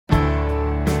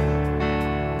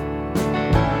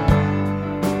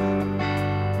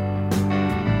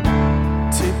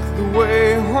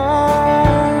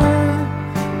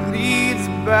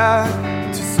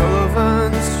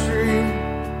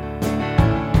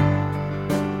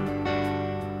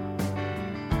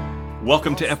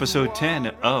Welcome to episode 10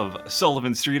 of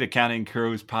Sullivan Street, a Counting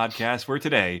Crows podcast, where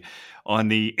today, on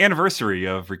the anniversary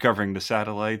of recovering the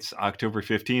satellites, October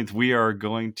 15th, we are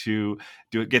going to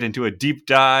get into a deep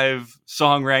dive,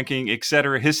 song ranking,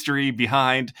 etc., history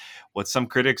behind what some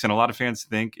critics and a lot of fans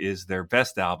think is their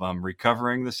best album,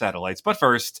 Recovering the Satellites. But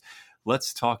first,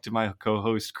 let's talk to my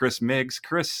co-host, Chris Miggs.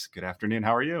 Chris, good afternoon.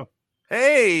 How are you?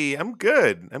 Hey, I'm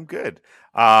good.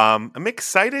 I'm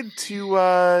excited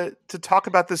to talk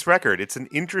about this record. It's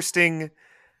interesting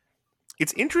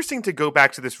to go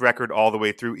back to this record all the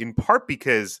way through, in part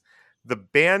because the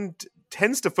band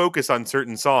tends to focus on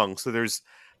certain songs. So there's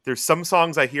some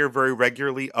songs I hear very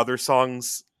regularly, other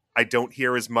songs I don't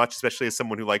hear as much, especially as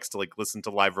someone who likes to listen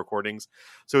to live recordings.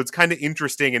 So it's kind of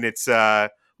interesting, and it's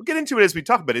we'll get into it as we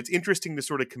talk, but it's interesting to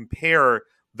sort of compare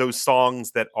those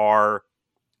songs that are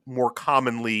more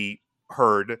commonly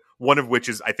heard, one of which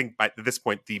is, I think, by this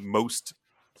point, the most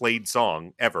played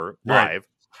song ever live,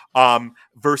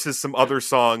 versus some other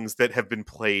songs that have been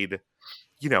played,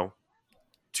 2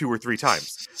 or 3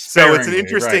 times. So it's an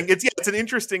interesting, it's an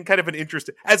interesting kind of an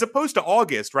interesting, as opposed to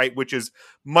August, right? Which is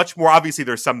much more, obviously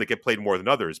there's some that get played more than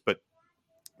others, but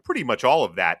pretty much all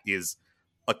of that is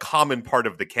a common part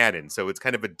of the canon. So it's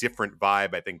kind of a different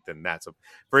vibe, I think, than that. So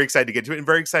very excited to get to it, and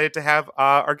very excited to have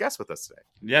our guests with us today.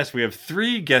 Yes, we have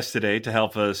 3 guests today to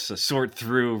help us sort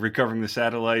through Recovering the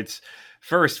Satellites.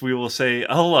 First, we will say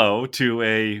hello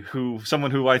to someone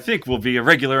who I think will be a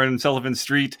regular in Sullivan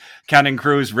Street, Counting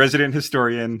Crows resident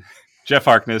historian, Geoff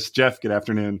Harkness. Jeff, good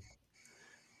afternoon.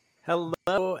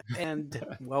 Hello and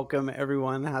welcome,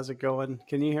 everyone. How's it going?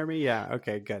 Can you hear me? Yeah.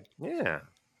 Okay, good. Yeah.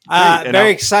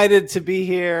 Very excited to be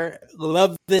here.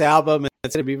 Love this album.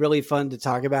 It's going to be really fun to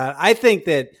talk about. I think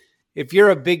that if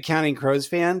you're a big Counting Crows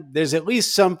fan, there's at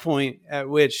least some point at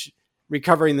which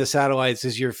Recovering the Satellites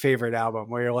is your favorite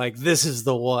album, where you're like, this is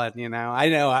the one. I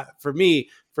know for me,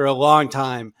 for a long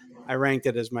time, I ranked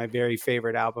it as my very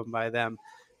favorite album by them.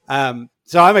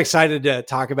 So I'm excited to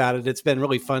talk about it. It's been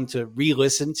really fun to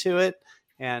re-listen to it.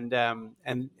 And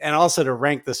also to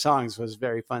rank the songs was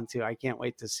very fun too. I can't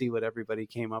wait to see what everybody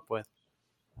came up with.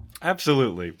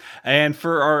 Absolutely. And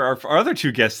for our other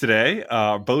 2 guests today,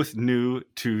 both new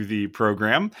to the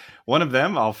program. One of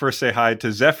them, I'll first say hi to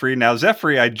Zephry. Now,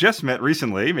 Zephry, I just met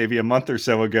recently, maybe a month or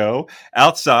so ago,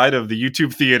 outside of the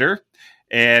YouTube theater,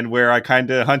 and where I kind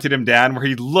of hunted him down, where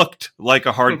he looked like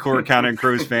a hardcore Counting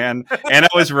Crows fan, and I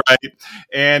was right.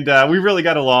 And we really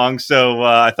got along, so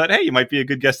I thought, hey, you might be a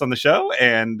good guest on the show,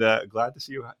 and glad to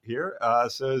see you here.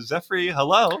 So, Zephry,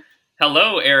 hello.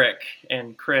 Hello, Eric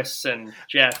and Chris and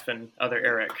Jeff and other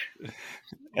Eric.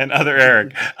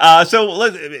 So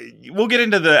we'll get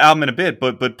into the album in a bit,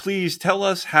 but please tell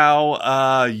us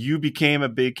how you became a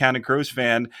big Counting Crows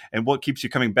fan and what keeps you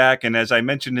coming back. And as I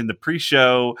mentioned in the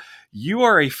pre-show, you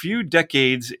are a few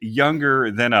decades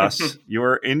younger than us.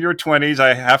 You're in your 20s,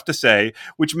 I have to say,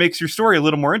 which makes your story a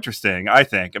little more interesting, I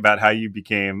think, about how you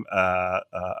became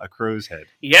a Crows head.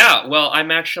 Yeah, well, I'm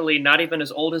actually not even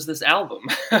as old as this album.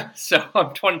 So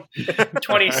I'm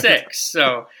 26.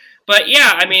 So, but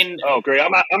yeah, I mean, oh great,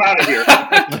 I'm out of here.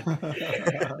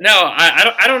 No,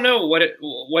 I don't know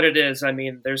what it is. I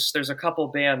mean, there's a couple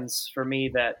bands for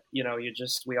me that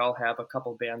we all have a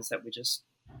couple bands that we just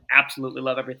absolutely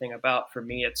love everything about. For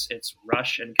me, it's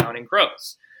Rush and Counting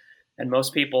Crows, and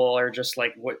most people are just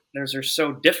like, what? They're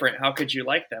so different. How could you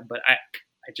like them? But I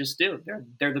just do.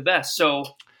 They're the best. So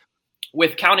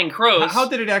with Counting Crows, how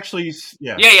did it actually?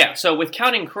 Yeah. So with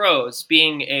Counting Crows,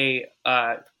 being a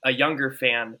younger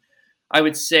fan, I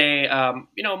would say,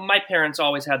 my parents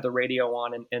always had the radio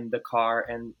on in the car,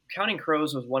 and Counting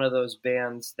Crows was one of those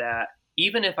bands that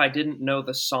even if I didn't know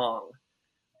the song,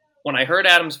 when I heard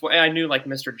Adam's voice, I knew like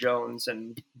Mr. Jones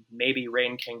and maybe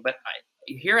Rain King, but I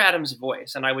hear Adam's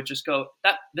voice and I would just go,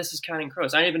 this is Counting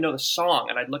Crows. I didn't even know the song,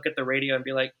 and I'd look at the radio and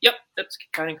be like, yep, that's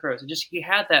Counting Crows. He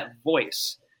had that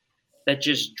voice that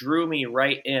just drew me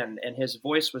right in, and his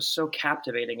voice was so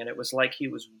captivating, and it was like he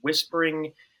was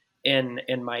whispering in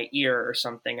my ear or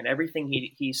something, and everything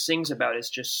he sings about is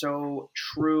just so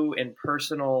true and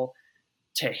personal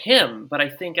to him, but I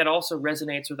think it also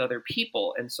resonates with other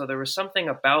people. And so there was something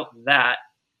about that,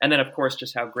 and then of course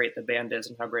just how great the band is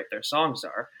and how great their songs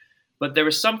are, but there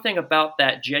was something about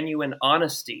that genuine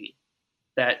honesty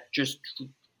that just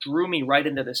drew me right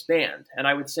into this band. And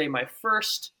I would say my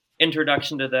first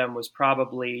introduction to them was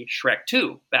probably Shrek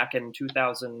 2 back in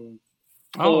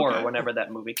 2004, whenever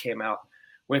that movie came out,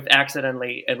 with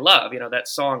Accidentally in Love. That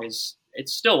song it's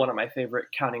still one of my favorite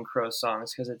Counting Crows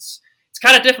songs, because it's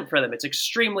kind of different for them. It's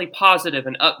extremely positive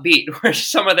and upbeat, where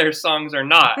some of their songs are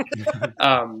not.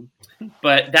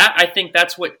 But I think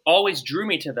that's what always drew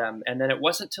me to them. And then it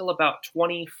wasn't till about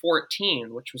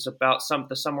 2014, which was about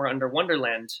the Somewhere Under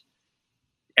Wonderland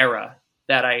era,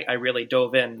 that I really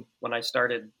dove in when I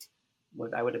started.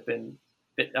 I would have been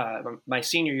my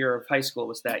senior year of high school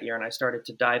was that year, and I started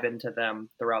to dive into them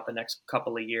throughout the next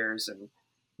couple of years, and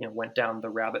went down the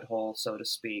rabbit hole, so to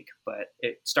speak. But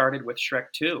it started with Shrek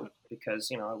 2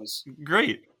 because I was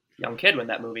great young kid when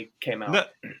that movie came out.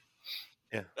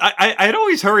 Yeah, I'd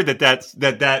always heard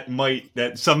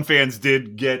that some fans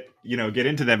did get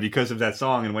into them because of that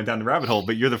song and went down the rabbit hole.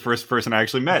 But you're the first person I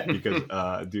actually met because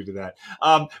due to that.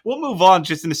 We'll move on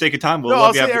just in the sake of time.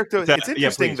 I'll say, Eric, though, it's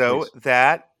interesting please.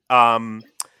 That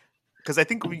because I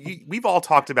think we've all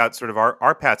talked about sort of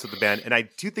our paths with the band, and I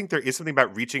do think there is something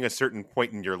about reaching a certain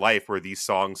point in your life where these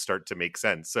songs start to make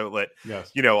sense. So, like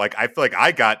I feel like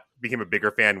I became a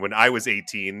bigger fan when I was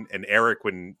 18, and Eric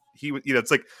when he was,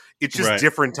 it's just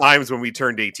different times when we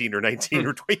turned 18 or 19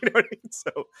 or 20. You know what I mean? So,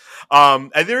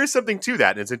 and there is something to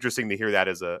that, and it's interesting to hear that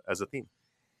as a theme.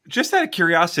 Just out of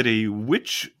curiosity,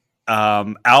 which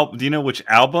do you know which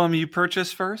album you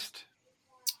purchased first?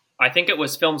 I think it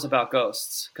was Films About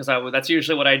Ghosts, because that's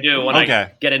usually what I do when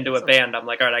I get into a band. I'm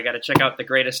like, all right, I got to check out the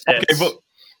greatest hits.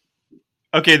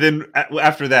 Okay, then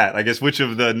after that, I guess, which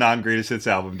of the non-greatest hits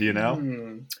album do you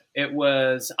know? It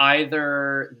was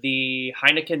either the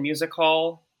Heineken Music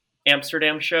Hall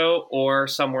Amsterdam show or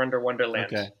Somewhere Under Wonderland.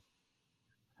 Okay.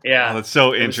 Yeah. Oh, that's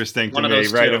so interesting to me,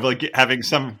 right? Of like having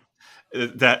some...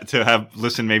 that to have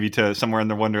listened maybe to Somewhere in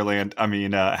the Wonderland. I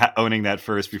mean, owning that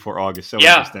first before August. So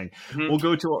interesting. Mm-hmm.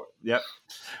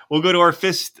 We'll go to our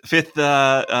fifth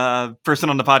person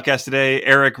on the podcast today,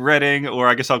 Eric Redding, or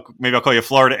I guess I'll call you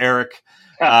Florida Eric.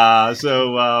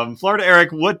 Florida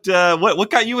Eric, what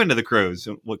got you into the Crowes?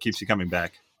 What keeps you coming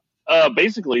back?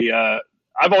 Basically,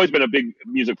 I've always been a big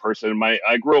music person.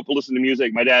 I grew up listening to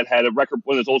music. My dad had one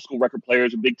of those old school record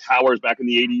players with big towers back in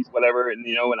the 80s, whatever. And,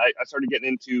 and I started getting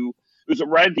into, it was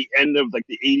right at the end of like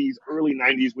the 80s, early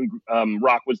 90s when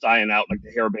rock was dying out, like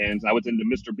the hair bands. And I was into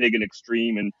Mr. Big and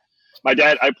Extreme. And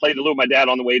I played a little with my dad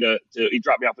on the way he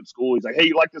dropped me off at school. He's like, hey,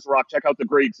 you like this rock? Check out the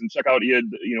greats and check out,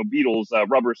 Beatles,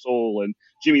 Rubber Soul and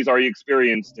Jimmy's Are You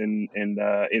Experienced and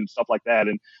stuff like that.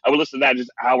 And I would listen to that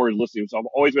just hours listening. So I've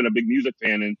always been a big music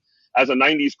fan. And as the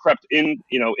 90s crept in,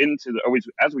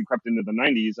 as we crept into the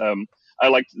 90s, I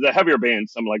liked the heavier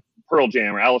bands, some like Pearl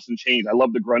Jam or Alice in Chains. I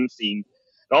love the grunge scene.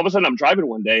 And all of a sudden I'm driving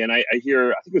one day and I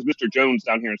hear, I think it was Mr. Jones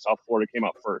down here in South Florida came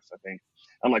out first, I think.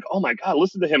 I'm like, oh my God,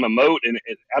 listen to him emote and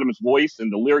Adam's voice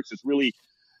and the lyrics just really,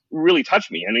 really touched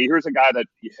me. And here's a guy that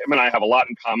him and I have a lot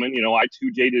in common. I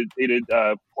too dated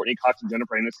Courtney Cox and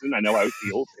Jennifer Aniston. I know how it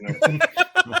feels,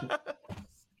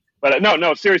 But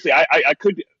no, seriously, I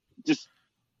could just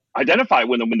identify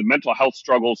when the mental health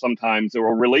struggles sometimes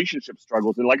or relationship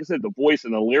struggles. And like I said, the voice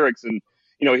and the lyrics and,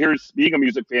 here's being a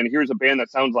music fan, here's a band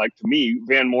that sounds like to me,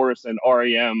 Van Morrison,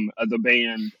 R.E.M., the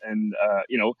band and,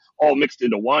 all mixed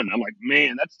into one. I'm like,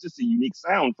 man, that's just a unique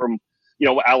sound from,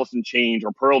 Alice in Chains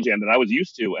or Pearl Jam that I was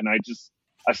used to. And I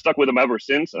stuck with them ever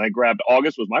since. And I grabbed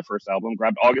August was my first album,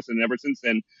 and ever since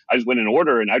then I just went in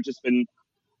order and I've been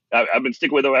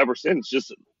sticking with them ever since.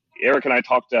 Just Eric and I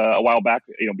talked a while back,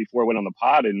 before I went on the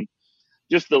pod, and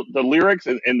just the lyrics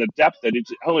and the depth that it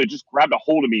just grabbed a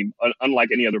hold of me, unlike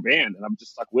any other band, and I'm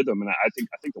just stuck with them, and I think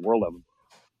the world of them.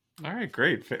 All right,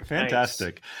 great,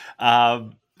 fantastic.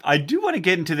 Nice. I do want to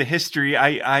get into the history.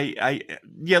 I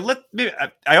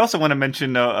also want to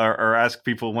mention or ask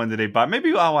people when did they buy.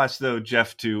 Maybe I'll ask though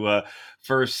Geoff to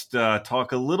first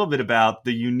talk a little bit about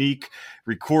the unique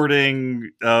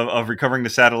recording of Recovering the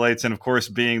Satellites, and of course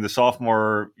being the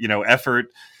sophomore effort.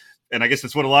 And I guess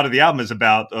that's what a lot of the album is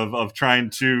about, of trying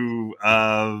to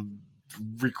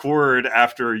record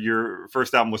after your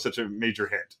first album was such a major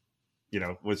hit.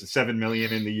 Was 7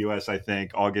 million in the US, I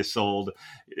think. August sold,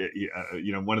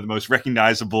 one of the most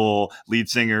recognizable lead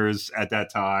singers at that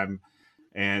time.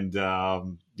 And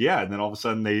and then all of a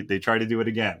sudden they try to do it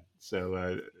again.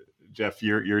 So Geoff,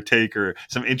 your take or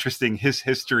some interesting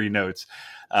history notes.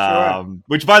 Sure.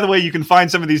 Which, by the way, you can find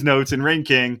some of these notes in Rain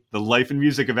King, The Life and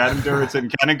Music of Adam Duritz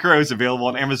and Counting Crows, available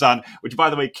on Amazon, which, by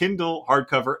the way, Kindle,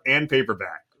 hardcover, and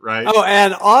paperback, right? Oh,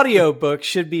 and audiobook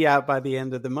should be out by the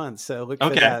end of the month, so look for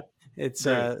that. It's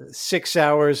 6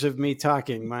 hours of me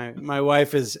talking. My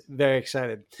wife is very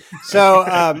excited.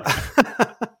 So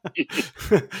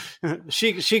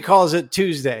she calls it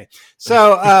Tuesday.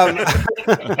 So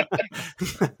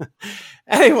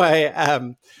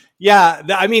anyway, Yeah,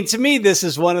 I mean, to me, this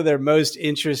is one of their most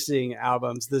interesting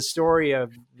albums. The story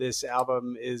of this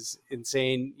album is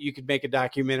insane. You could make a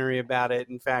documentary about it.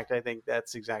 In fact, I think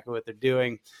that's exactly what they're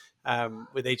doing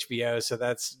with HBO. So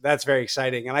that's very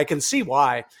exciting, and I can see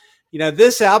why.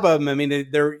 This album. I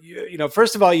mean,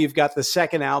 first of all, you've got the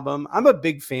second album. I'm a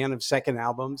big fan of second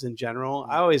albums in general.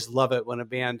 I always love it when a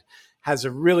band has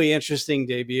a really interesting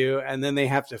debut, and then they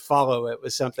have to follow it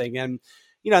with something. And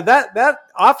that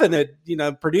often it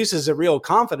produces a real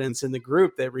confidence in the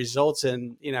group that results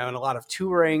in in a lot of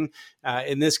touring.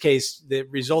 In this case, that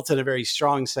results in a very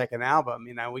strong second album.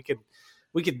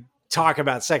 We could talk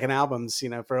about second albums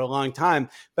for a long time,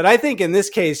 but I think in this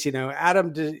case,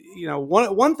 Adam did,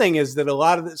 one thing is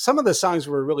that some of the songs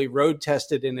were really road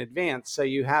tested in advance. So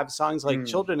you have songs like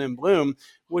Children in Bloom,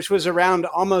 which was around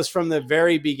almost from the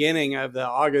very beginning of the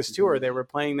August tour. They were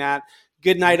playing that.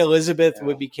 Goodnight Elizabeth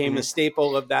became a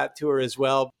staple of that tour as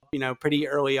well, pretty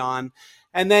early on.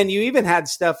 And then you even had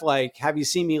stuff like Have You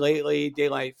Seen Me Lately,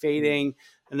 Daylight Fading,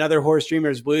 Another Horse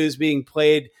Dreamer's Blues being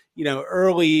played,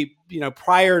 early,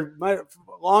 prior,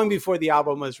 long before the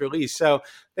album was released. So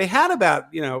they had about,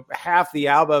 half the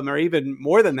album or even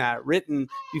more than that written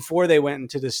before they went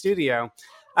into the studio.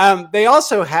 They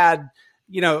also had,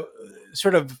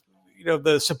 sort of,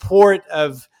 the support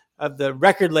of the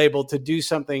record label to do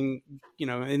something,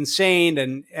 insane.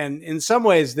 And in some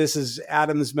ways, this is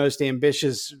Adam's most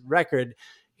ambitious record.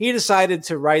 He decided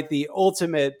to write the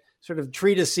ultimate sort of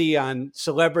treatise on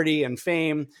celebrity and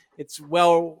fame. It's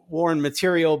well-worn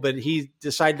material, but he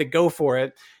decided to go for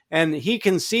it. And he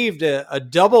conceived a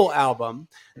double album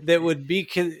that would be,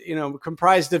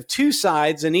 comprised of two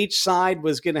sides, and each side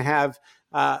was going to have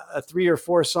a 3 or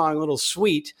 4 song little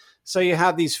suite. So you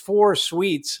have these 4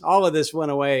 suites. All of this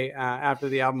went away after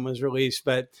the album was released,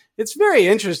 but it's very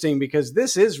interesting because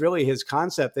this is really his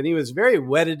concept, and he was very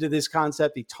wedded to this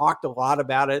concept. He talked a lot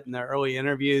about it in the early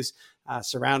interviews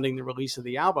surrounding the release of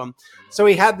the album. So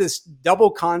he had this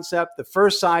double concept. The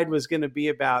first side was going to be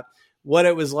about what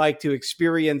it was like to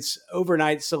experience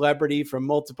overnight celebrity from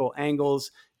multiple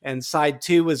angles, and side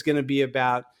 2 was going to be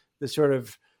about the sort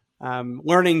of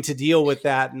learning to deal with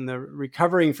that and the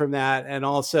recovering from that. And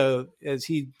also, as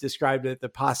he described it, the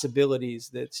possibilities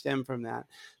that stem from that.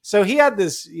 So he had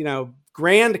this,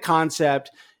 grand concept,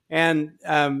 and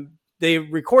they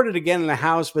recorded again in a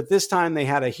house, but this time they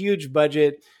had a huge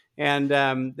budget, and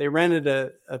they rented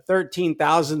a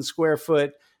 13,000 square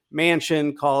foot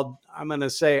mansion called, I'm going to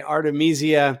say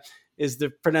Artemisia is the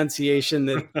pronunciation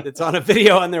that's on a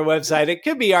video on their website. It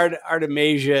could be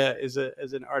Artemisia as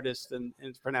an artist, and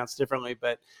it's pronounced differently,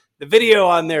 but the video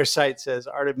on their site says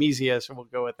Artemisia, so we'll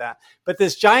go with that. But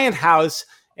this giant house,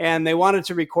 and they wanted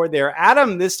to record there.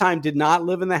 Adam this time did not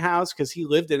live in the house because he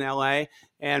lived in LA,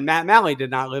 and Matt Malley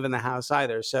did not live in the house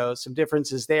either. So some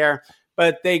differences there.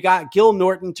 But they got Gil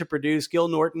Norton to produce. Gil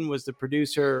Norton was the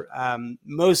producer,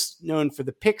 most known for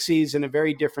the Pixies, and a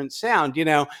very different sound.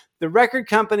 The record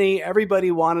company,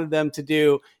 everybody wanted them to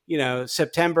do,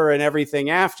 September and Everything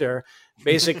After,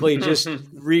 basically just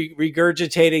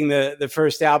regurgitating the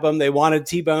first album. They wanted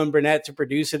T-Bone Burnett to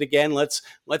produce it again. Let's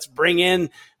bring in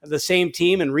the same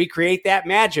team and recreate that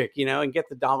magic, and get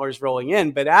the dollars rolling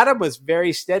in. But Adam was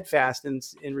very steadfast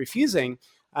in refusing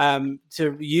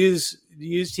to use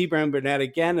T-Bone Burnett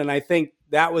again. And I think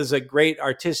that was a great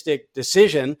artistic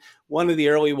decision, one of the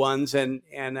early ones. And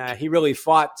he really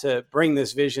fought to bring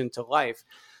this vision to life.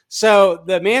 So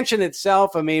the mansion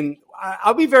itself, I mean,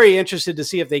 I'll be very interested to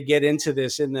see if they get into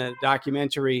this in the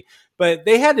documentary, but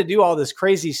they had to do all this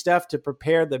crazy stuff to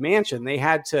prepare the mansion. They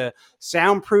had to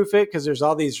soundproof it because there's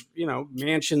all these,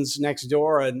 mansions next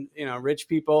door and, rich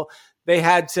people. They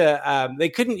had to,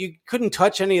 you couldn't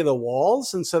touch any of the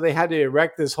walls. And so they had to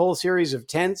erect this whole series of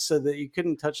tents so that you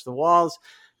couldn't touch the walls.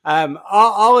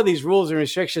 All of these rules and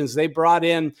restrictions, they brought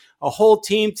in a whole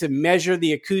team to measure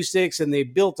the acoustics, and they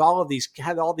built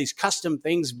had all these custom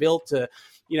things built to,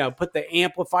 put the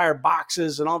amplifier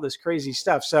boxes and all this crazy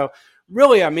stuff. So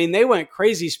really, I mean, they went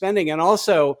crazy spending. And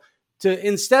also,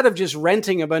 instead of just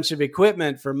renting a bunch of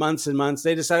equipment for months and months,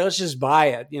 they decided, let's just buy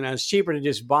it. It's cheaper to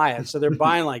just buy it. So they're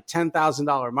buying like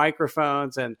 $10,000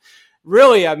 microphones. And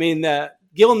really, I mean,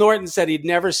 Gil Norton said he'd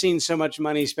never seen so much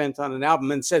money spent on an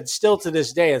album, and said still to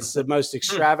this day, it's the most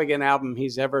extravagant album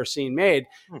he's ever seen made.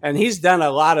 And he's done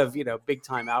a lot of, big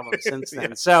time albums since then.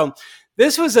 Yeah. So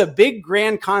this was a big,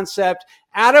 grand concept.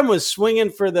 Adam was swinging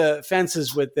for the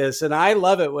fences with this. And I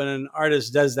love it when an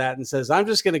artist does that and says, I'm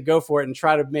just going to go for it and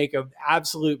try to make an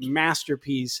absolute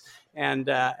masterpiece and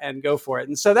go for it.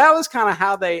 And so that was kind of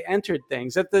how they entered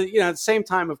things. At the same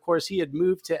time, of course, he had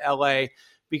moved to LA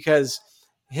because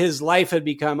his life had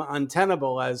become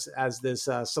untenable as this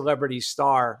celebrity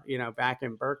star, back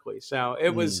in Berkeley. So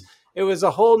it was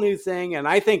a whole new thing, and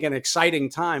I think an exciting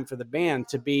time for the band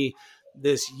to be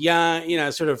this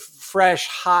young, sort of fresh,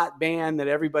 hot band that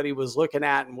everybody was looking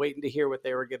at and waiting to hear what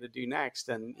they were going to do next.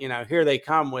 And here they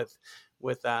come with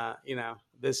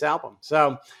this album.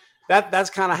 So that's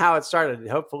kind of how it started.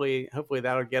 Hopefully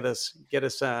that'll get us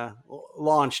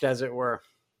launched, as it were.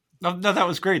 No, that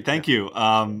was great. Thank you.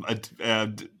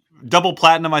 Double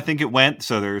platinum, I think it went.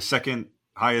 So their second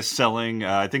highest selling.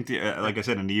 I think, like I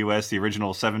said, in the U.S., the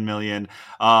original 7 million.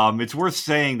 It's worth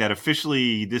saying that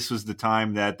officially this was the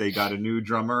time that they got a new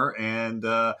drummer and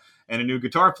a new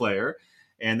guitar player.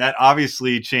 And that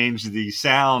obviously changed the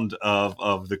sound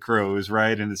of the Crowes,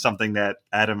 right? And it's something that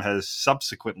Adam has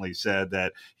subsequently said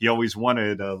that he always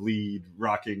wanted a lead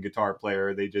rocking guitar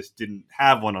player. They just didn't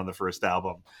have one on the first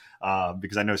album.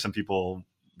 Because I know some people,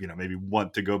 maybe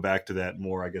want to go back to that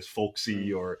more, I guess,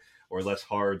 folksy or less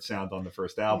hard sound on the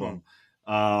first album.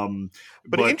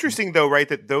 But interesting, though, right,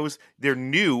 that they're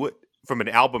new from an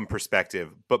album perspective,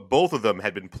 but both of them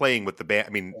had been playing with the band. I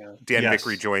mean, Dan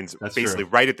Vickery joins basically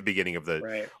right at the beginning of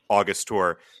the August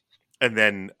tour. And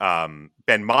then Ben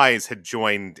Mize had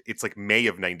joined, it's like May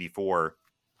of 94,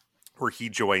 where he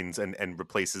joins and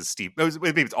replaces Steve.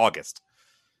 Maybe it's August.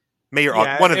 May or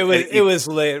August. It was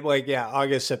late,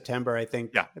 August, September, I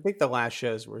think. Yeah. I think the last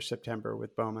shows were September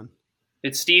with Bowman.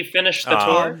 Did Steve finish the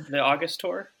tour, the August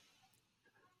tour?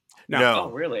 No. Oh,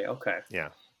 really? Okay. Yeah.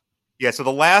 Yeah, so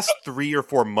the last 3 or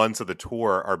 4 months of the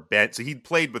tour are bent. So he'd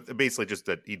played with, basically just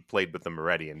that he'd played with them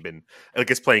already and been, I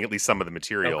guess, playing at least some of the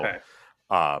material. Okay.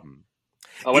 I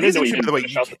didn't know he didn't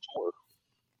finish out the tour.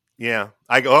 Yeah.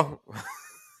 I don't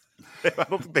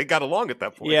think they got along at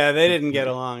that point. Yeah, they didn't get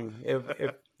along.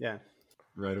 Yeah.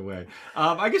 Right away.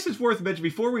 I guess it's worth mentioning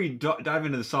before we dive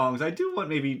into the songs, I do want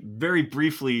maybe very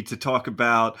briefly to talk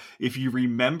about if you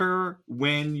remember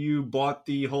when you bought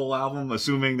the whole album,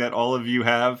 assuming that all of you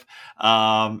have,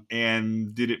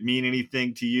 and did it mean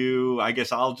anything to you? I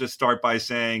guess I'll just start by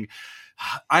saying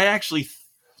I actually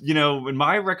in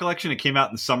my recollection, it came out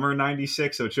in summer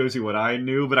 '96, so it shows you what I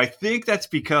knew. But I think that's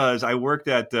because I worked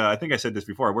at, I think I said this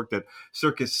before, I worked at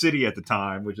Circus City at the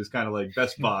time, which is kind of like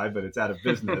Best Buy, but it's out of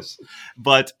business.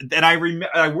 And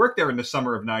I worked there in the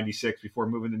summer of '96 before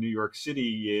moving to New York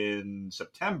City in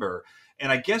September.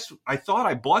 And I guess I thought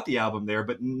I bought the album there,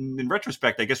 but in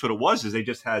retrospect, I guess what it was is they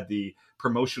just had the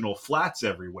promotional flats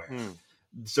everywhere.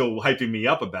 So hyping me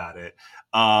up about it.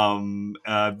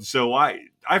 So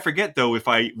I forget though if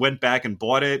I went back and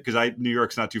bought it because New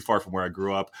York's not too far from where I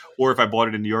grew up, or if I bought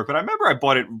it in New York. But I remember I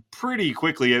bought it pretty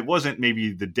quickly. It wasn't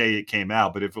maybe the day it came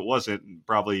out, but if it wasn't,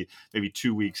 probably maybe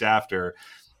 2 weeks after.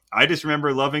 I just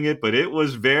remember loving it, but it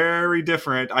was very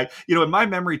different. In my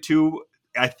memory too,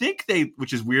 I think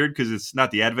which is weird because it's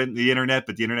not the advent of the internet,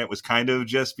 but the internet was kind of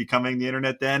just becoming the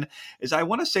internet then, is I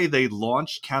want to say they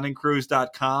launched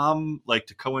countingcrows.com like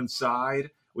to coincide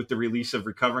with the release of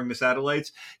Recovering the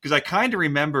Satellites. Because I kind of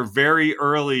remember very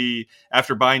early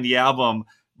after buying the album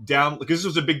because this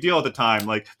was a big deal at the time.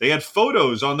 Like they had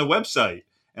photos on the website.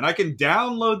 And I can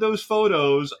download those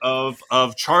photos of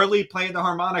Charlie playing the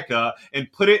harmonica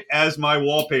and put it as my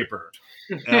wallpaper.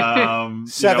 7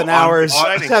 hours.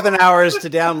 7 hours to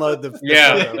download the.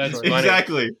 That's funny.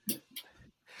 Exactly.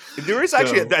 There is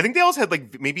actually, I think they also had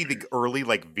like maybe the early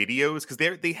like videos because they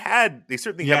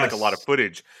certainly had like a lot of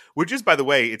footage. Which is, by the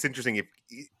way, it's interesting. If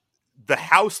the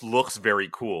house looks very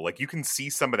cool, like you can see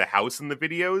some of the house in the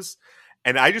videos,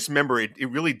 and I just remember it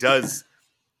really does.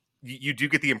 You do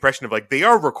get the impression of like they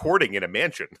are recording in a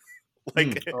mansion.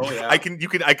 Like I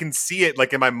can see it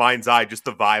like in my mind's eye, just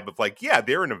the vibe of like, yeah,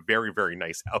 they're in a very, very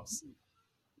nice house.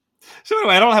 So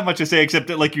anyway, I don't have much to say except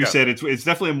that, like you said, it's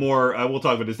definitely a more we'll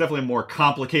talk about it. It's definitely a more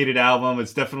complicated album.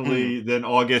 It's definitely than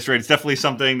August, right? It's definitely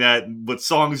something that what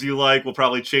songs you like will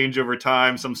probably change over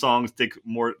time. Some songs take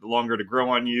longer to grow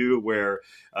on you. Where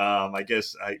I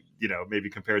guess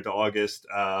maybe compared to August,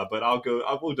 but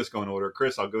we'll just go in order.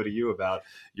 Chris, I'll go to you about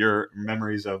your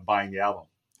memories of buying the album.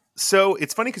 So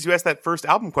it's funny because you asked that first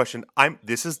album question.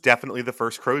 This is definitely the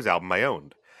first Crowes album I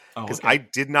owned. Because I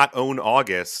did not own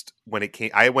August when it came.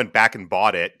 I went back and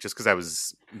bought it just because I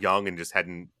was young and just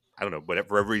hadn't, I don't know, for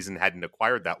whatever reason, hadn't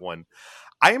acquired that one.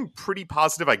 I am pretty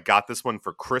positive I got this one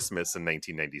for Christmas in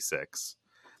 1996.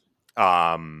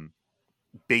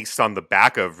 Based on the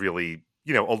back of really,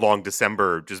 A Long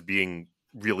December, just being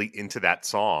really into that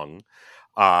song.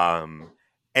 And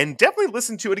definitely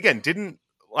listened to it again.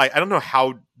 I don't know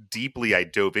how deeply I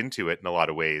dove into it in a lot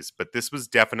of ways, but this was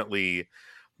definitely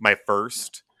my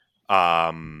first.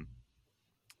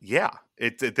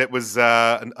 That was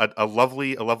a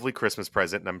lovely Christmas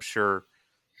present, and I'm sure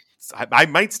I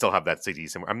might still have that CD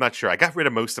somewhere. I'm not sure. I got rid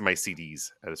of most of my CDs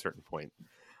at a certain point.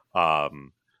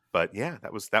 But yeah,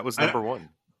 that was number one.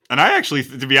 And I actually,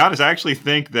 to be honest, I actually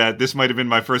think that this might have been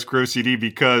my first Crow CD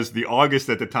because the August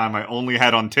at the time I only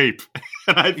had on tape.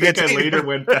 And I think I later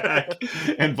went back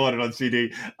and bought it on CD.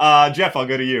 Geoff, I'll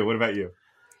go to you. What about you?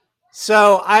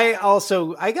 So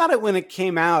I got it when it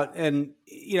came out, and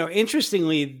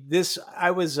interestingly,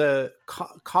 I was a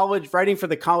college writing for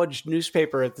the college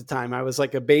newspaper at the time. I was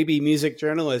like a baby music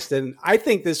journalist, and I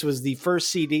think this was the first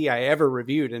CD I ever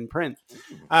reviewed in print.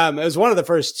 It was one of the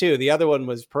first two. The other one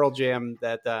was Pearl Jam,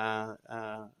 that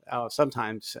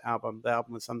Sometimes album. The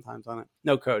album was Sometimes on it.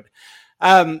 No Code.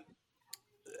 And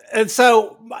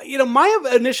so my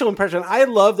initial impression, I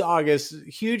loved August.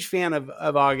 Huge fan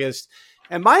of August.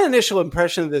 And my initial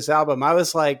impression of this album, I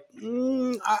was like,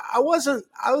 I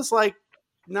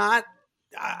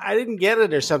didn't get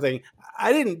it or something.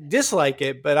 I didn't dislike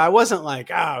it, but I wasn't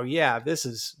like, oh yeah, this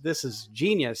is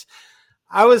genius.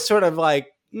 I was sort of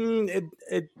like,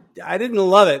 I didn't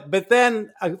love it. But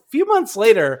then a few months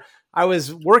later, I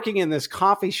was working in this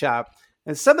coffee shop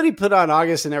and somebody put on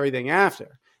August and Everything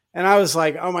After. And I was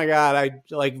like, oh my God,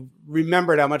 I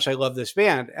remembered how much I love this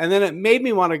band. And then it made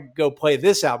me want to go play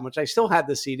this album, which I still had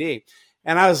the CD.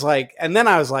 And I was like,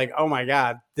 oh my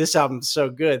God, this album's so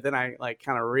good. Then I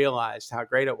kind of realized how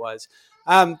great it was.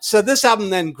 So this album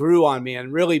then grew on me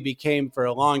and really became for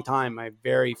a long time my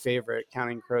very favorite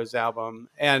Counting Crows album.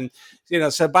 And,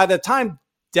 so by the time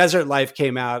Desert Life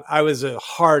came out, I was a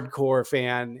hardcore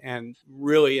fan and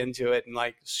really into it and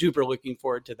super looking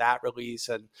forward to that release.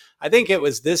 And I think it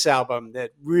was this album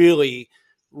that really,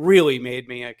 really made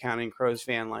me a Counting Crows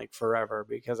fan forever,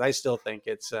 because I still think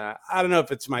it's, I don't know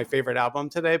if it's my favorite album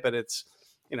today, but it's,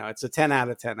 it's a 10 out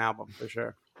of 10 album for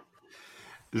sure.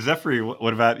 Zephry,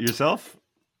 what about yourself?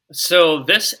 So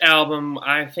this album,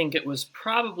 I think it was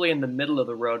probably in the middle of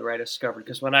the road where I discovered,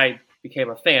 because when I became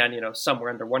a fan, Somewhere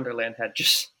Under Wonderland had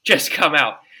just come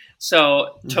out.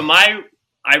 So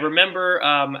I remember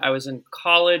I was in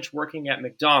college working at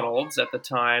McDonald's at the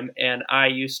time, and I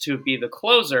used to be the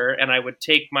closer, and I would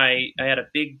take I had a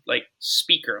big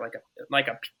speaker,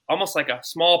 almost like a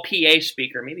small PA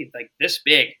speaker, maybe this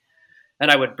big. And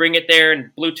I would bring it there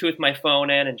and Bluetooth my phone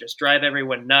in and just drive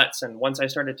everyone nuts. And once I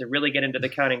started to really get into the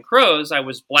Counting Crows, I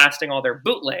was blasting all their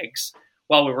bootlegs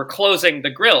while we were closing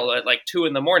the grill at 2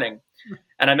 a.m.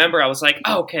 And I remember I was like,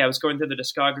 oh, okay, I was going through the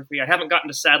discography. I haven't gotten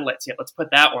to Satellites yet. Let's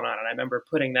put that one on. And I remember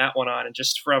putting that one on. And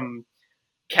just from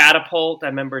Catapult, I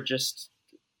remember just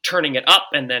turning it up.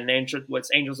 And then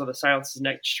Angels of the Silence is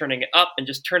next, turning it up and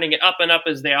just turning it up and up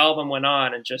as the album went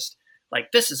on. And just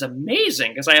this is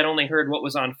amazing, because I had only heard what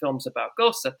was on Films About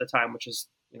Ghosts at the time, which is,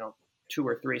 2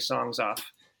 or 3 songs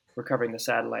off Recovering the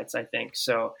Satellites, I think.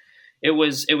 So it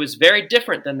was very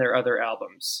different than their other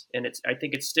albums, and I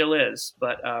think it still is,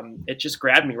 but it just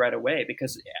grabbed me right away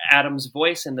because Adam's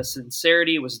voice and the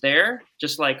sincerity was there,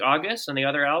 just like August and the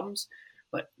other albums.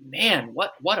 But man,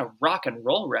 what a rock and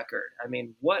roll record. I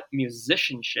mean, what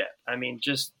musicianship. I mean,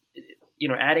 just,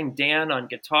 adding Dan on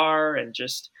guitar and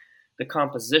just the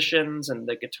compositions and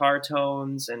the guitar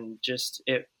tones, and just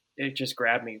it just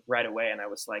grabbed me right away. And I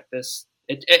was like,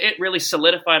 it really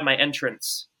solidified my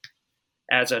entrance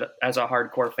as a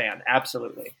hardcore fan.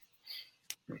 Absolutely.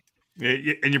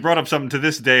 And you brought up something. To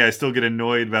this day, I still get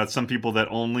annoyed about some people that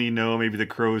only know maybe the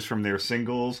Crows from their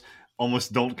singles,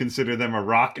 almost don't consider them a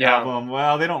rock album.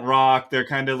 Well, they don't rock. They're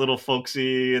kind of a little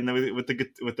folksy, and with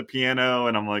the piano.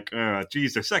 And I'm like,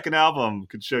 geez, their second album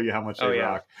could show you how much they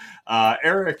rock.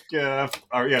 Eric,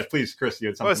 please, Chris, you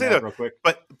had something to add real quick.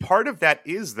 But part of that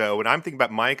is, though, when I'm thinking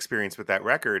about my experience with that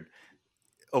record,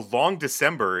 A Long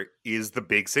December is the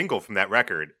big single from that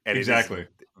record, and exactly. It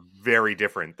is very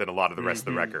different than a lot of the rest of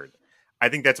the record. I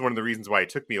think that's one of the reasons why it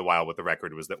took me a while with the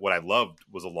record, was that what I loved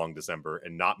was A Long December,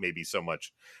 and not maybe so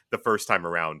much the first time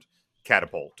around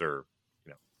Catapult or,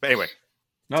 But anyway.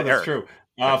 No, that's true.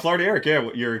 Florida Eric,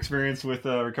 your experience with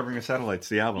Recovering the Satellites,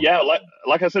 the album. Yeah,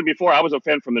 like I said before, I was a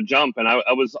fan from the jump, and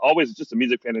I was always just a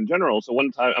music fan in general. So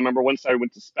I remember one time I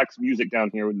went to Specs Music down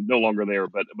here, no longer there,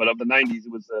 but of the 90s,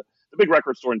 it was the big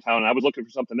record store in town, and I was looking for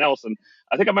something else. And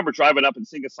I think I remember driving up and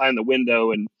seeing a sign in the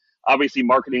window, and obviously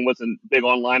marketing wasn't big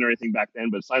online or anything back then,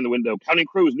 but a sign in the window, Counting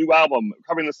Crows, new album,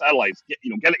 Covering the Satellites, get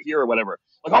it here or whatever.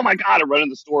 Like, oh my God, I run in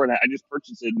the store and I just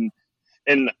purchased it.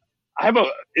 And I have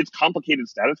it's complicated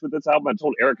status with this album. I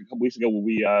told Eric a couple weeks ago when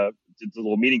we did the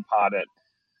little meeting pod that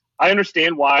I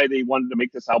understand why they wanted to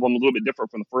make this album a little bit different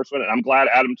from the first one. And I'm glad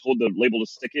Adam told the label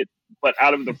to stick it. But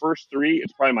out of the first 3,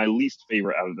 it's probably my least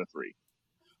favorite out of the 3.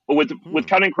 But with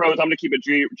Counting Crows, I'm going to keep it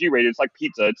G rated. It's like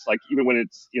pizza. It's like even when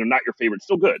it's not your favorite, it's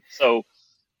still good. So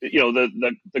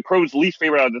the Crows' least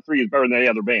favorite out of the three is better than any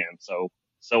other band. So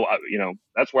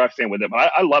that's where I stand with it.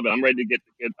 But I love it. I'm ready to get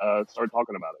start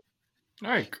talking about it. All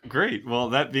right, great. Well,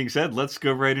 that being said, let's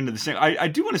go right into the sing. I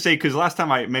do want to say, because last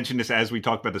time I mentioned this as we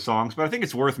talked about the songs, but I think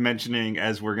it's worth mentioning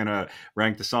as we're going to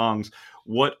rank the songs,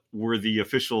 what were the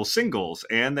official singles?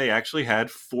 And they actually had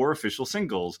 4 official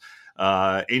singles.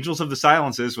 Angels of the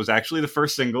Silences was actually the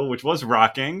first single, which was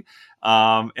rocking.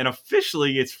 And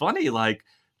officially, it's funny, like,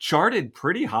 charted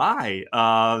pretty high.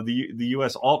 The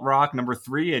U.S. alt rock number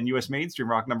 3 and U.S.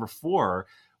 mainstream rock number 4.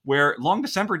 Where Long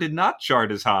December did not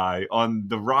chart as high on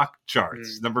the rock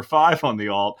charts. Number 5 on the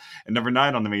alt and number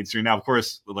 9 on the mainstream. Now, of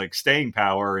course, like staying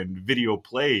power and video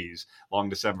plays, Long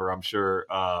December, I'm sure,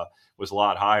 was a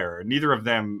lot higher. Neither of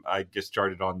them, I guess,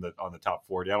 charted on the top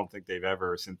 40. I don't think they've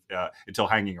ever, since until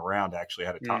Hanging Around, actually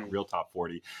had a real top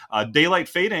 40. Daylight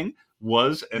Fading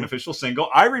was an official single.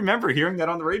 I remember hearing that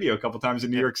on the radio a couple times in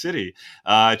New York City.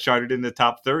 Charted in the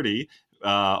top 30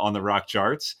 on the rock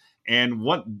charts. And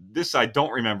this I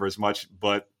don't remember as much,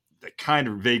 but I kind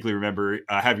of vaguely remember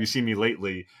Have You Seen Me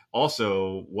Lately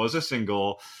also was a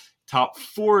single, top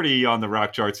 40 on the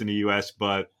rock charts in the US,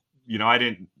 but I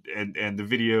didn't, and the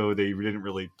video they didn't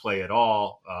really play at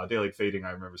all. Daylight Fading,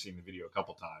 I remember seeing the video a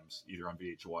couple times, either on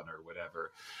VH1 or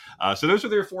whatever. So those are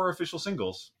their 4 official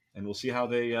singles, and we'll see how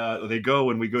they go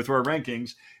when we go through our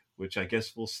rankings, which I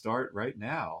guess we'll start right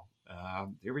now.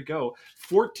 Here we go.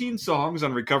 14 songs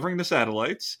on Recovering the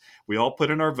Satellites. We all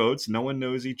put in our votes. No one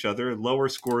knows each other. Lower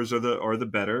scores are the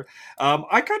better.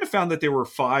 I kind of found that there were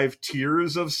 5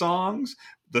 tiers of songs.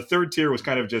 The third tier was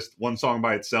kind of just one song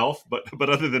by itself, but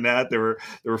other than that, there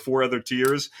were 4 other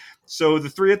tiers. So the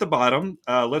 3 at the bottom.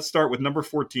 Let's start with number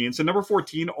 14. So number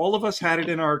 14, all of us had it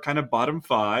in our kind of bottom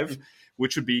 5,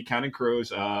 which would be Counting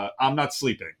Crows. I'm Not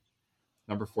Sleeping.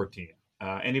 Number 14.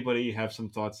 Anybody have some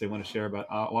thoughts they want to share about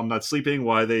I'm Not Sleeping,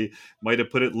 why they might have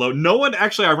put it low? No one,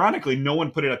 actually, ironically, no one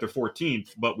put it at their 14th,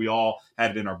 but we all had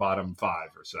it in our bottom 5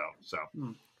 or so.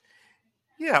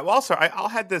 Yeah, well, also, I'll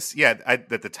had this, at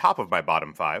the top of my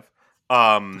bottom 5.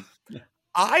 So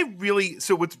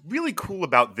what's really cool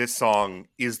about this song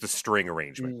is the string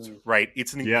arrangement, right?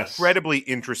 It's an incredibly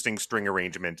interesting string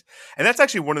arrangement. And that's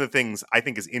actually one of the things I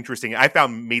think is interesting. I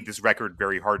found made this record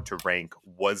very hard to rank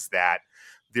was that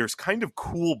there's kind of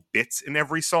cool bits in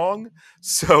every song.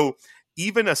 So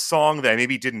even a song that I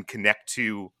maybe didn't connect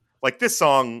to, like this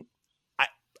song,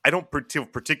 I don't feel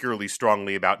particularly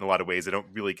strongly about in a lot of ways. I don't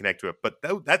really connect to it. But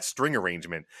that string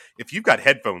arrangement, if you've got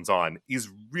headphones on, is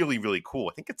really, really cool.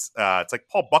 I think it's like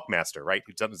Paul Buckmaster, right?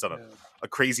 Who's done a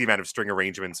crazy amount of string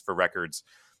arrangements for records.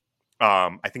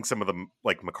 I think some of them,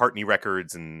 like McCartney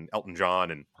records and Elton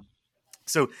John. And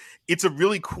so it's a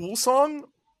really cool song.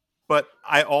 But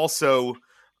I also...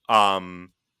 I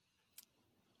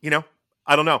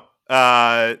don't know.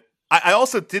 I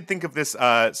also did think of this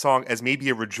song as maybe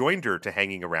a rejoinder to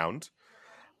Hanging Around,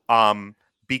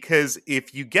 because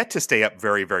if you get to stay up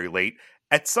very, very late,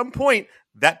 at some point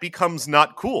that becomes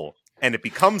not cool and it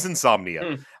becomes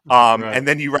insomnia. Right. And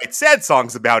then you write sad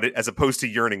songs about it as opposed to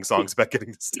yearning songs about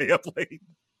getting to stay up late.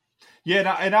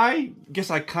 Yeah, and I guess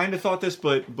I kind of thought this,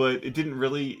 but it didn't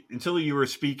really, until you were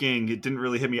speaking, it didn't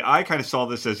really hit me. I kind of saw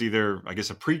this as either, I guess,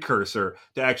 a precursor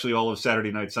to actually all of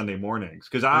Saturday Night, Sunday Mornings,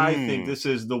 because I think this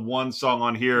is the one song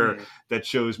on here that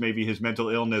shows maybe his mental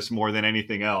illness more than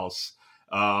anything else.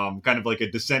 Kind of like a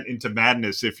descent into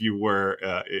madness, if you were,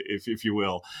 if you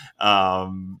will.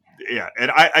 Yeah,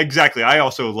 and I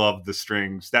also love the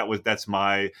strings. That's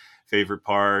my favorite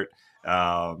part.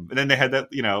 And then they had that,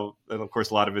 and of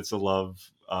course, a lot of it's a love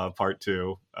part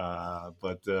too.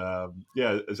 But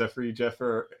Zephry, Geoff,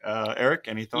 or Eric,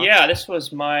 any thoughts? Yeah, this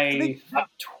was my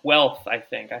 12th, I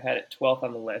think. I had it 12th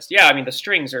on the list. Yeah, I mean, the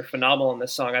strings are phenomenal in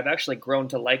this song. I've actually grown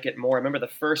to like it more. I remember the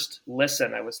first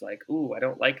listen, I was like, ooh, I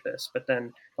don't like this. But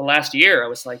then the last year, I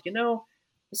was like,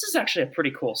 this is actually a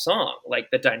pretty cool song. Like,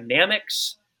 the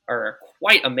dynamics are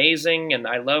quite amazing, and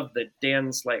I love the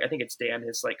Dan's, I think it's Dan,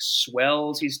 his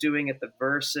swells he's doing at the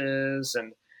verses,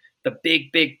 and the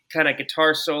big kind of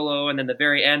guitar solo, and then the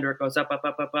very end where it goes up,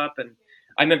 and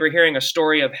I remember hearing a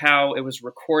story of how it was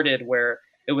recorded where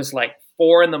it was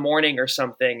 4 a.m. or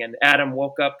something, and Adam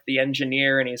woke up the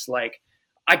engineer and he's like,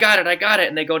 I got it,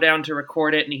 and they go down to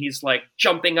record it, and he's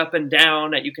jumping up and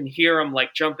down, and you can hear him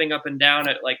jumping up and down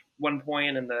at one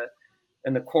point in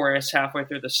the chorus halfway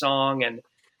through the song, and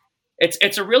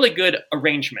it's a really good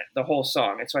arrangement, the whole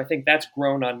song. And so I think that's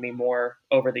grown on me more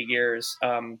over the years.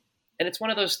 And it's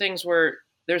one of those things where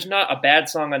there's not a bad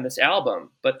song on this album,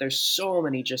 but there's so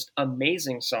many just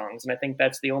amazing songs, and I think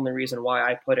that's the only reason why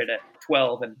I put it at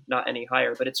 12 and not any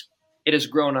higher. But it has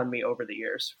grown on me over the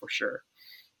years for sure.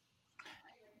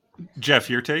 Geoff,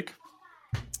 your take?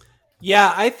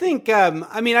 Yeah, I think.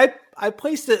 I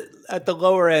placed it at the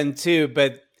lower end too,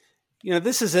 but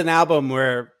this is an album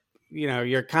where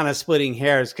you're kind of splitting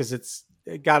hairs because it's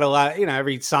got a lot.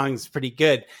 Every song's pretty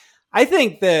good. I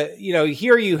think that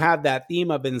here you have that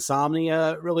theme of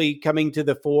insomnia really coming to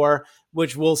the fore,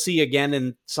 which we'll see again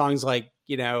in songs like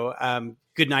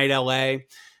 "Goodnight L.A."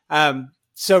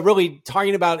 So really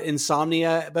talking about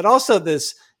insomnia, but also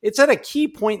this. It's at a key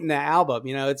point in the album.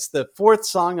 It's the fourth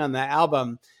song on the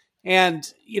album. And,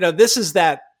 this is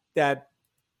that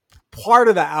part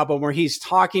of the album where he's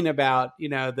talking about,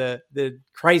 the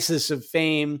crisis of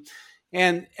fame.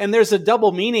 And there's a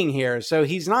double meaning here. So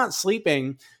he's not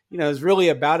sleeping, it's really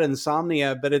about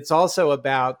insomnia, but it's also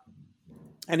about,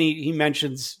 and he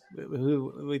mentions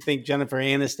who we think Jennifer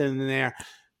Aniston in there,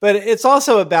 but it's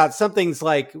also about something's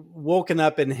like woken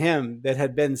up in him that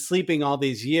had been sleeping all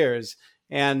these years.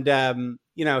 And,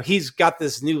 he's got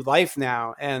this new life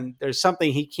now, and there's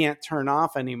something he can't turn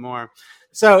off anymore.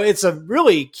 So it's a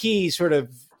really key sort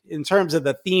of, in terms of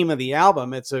the theme of the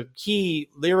album, it's a key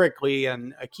lyrically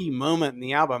and a key moment in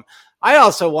the album. I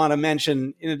also want to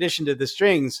mention, in addition to the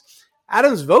strings,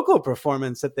 Adam's vocal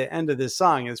performance at the end of this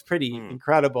song is pretty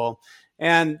incredible.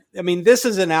 And I mean, this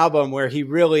is an album where he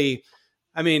really,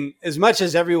 as much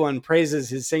as everyone praises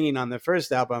his singing on the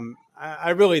first album,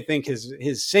 I really think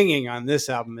his singing on this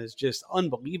album is just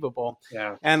unbelievable.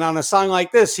 Yeah. And on a song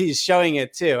like this, he's showing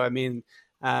it too.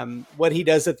 What he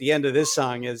does at the end of this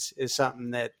song is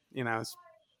something that, is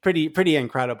pretty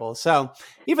incredible. So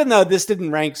even though this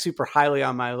didn't rank super highly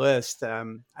on my list,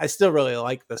 I still really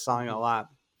like the song a lot.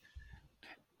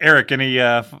 Eric, any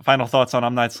final thoughts on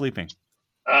I'm Not Sleeping?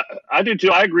 I do too.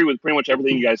 I agree with pretty much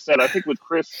everything you guys said. I think with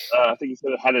Chris, I think he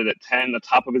said it had it at 10, the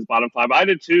top of his bottom 5. I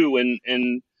did too,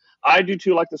 and I do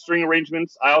too like the string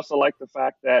arrangements. I also like the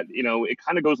fact that it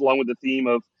kind of goes along with the theme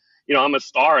of I'm a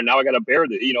star and now I got to bear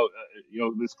the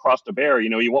this cross to bear.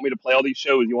 You want me to play all these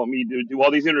shows, you want me to do all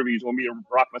these interviews, you want me to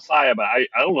rock Messiah, but I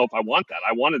don't know if I want that.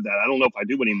 I wanted that. I don't know if I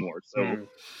do anymore. So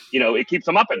it keeps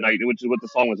them up at night, which is what the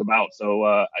song was about.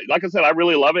 So like I said, I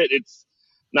really love it. It's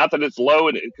not that it's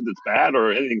low because it's bad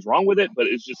or anything's wrong with it, but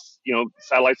it's just,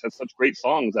 Satellites has such great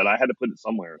songs that I had to put it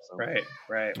somewhere. So.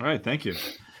 Right. All right. Thank you.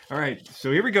 All right.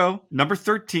 So here we go. Number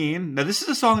 13. Now, this is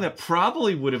a song that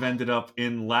probably would have ended up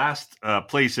in last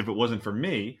place if it wasn't for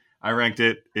me. I ranked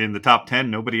it in the top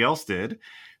 10. Nobody else did.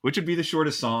 Which would be the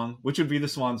shortest song? Which would be the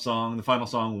swan song? The final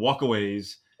song,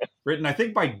 Walkaways. Written, I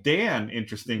think, by Dan,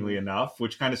 interestingly enough,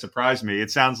 which kind of surprised me. It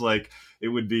sounds like it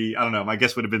would be, I don't know, my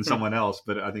guess would have been someone else,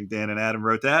 but I think Dan and Adam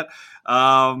wrote that.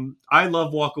 I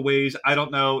love Walkaways. I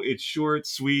don't know. It's short,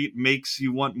 sweet, makes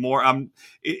you want more.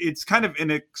 It's kind of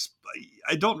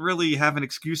I don't really have an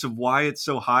excuse of why it's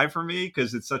so high for me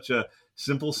because it's such a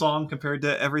simple song compared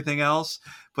to everything else.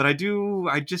 But I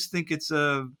just think it's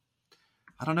I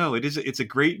don't know. It's a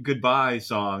great goodbye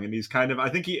song. And he's kind of, I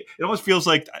think it almost feels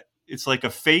like it's like a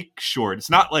fake short. It's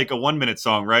not like a 1-minute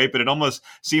song, right? But it almost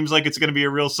seems like it's going to be a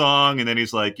real song. And then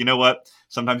he's like, you know what?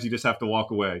 Sometimes you just have to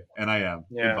walk away. And I am.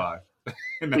 Yeah. Goodbye.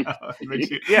 And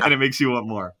it makes you want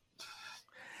more.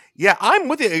 Yeah, I'm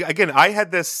with you. Again, I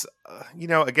had this,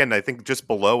 again, I think just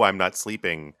below I'm Not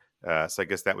Sleeping. So I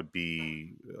guess that would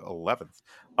be 11th.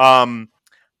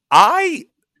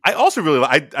 I also really,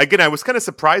 I was kind of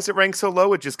surprised it ranked so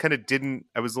low. It just kind of didn't,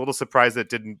 I was a little surprised that it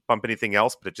didn't bump anything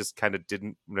else, but it just kind of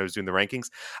didn't when I was doing the rankings.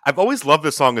 I've always loved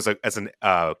this song as an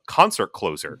concert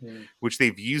closer, which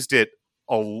they've used it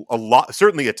a lot,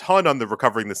 certainly a ton on the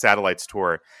Recovering the Satellites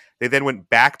tour. They then went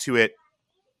back to it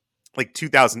like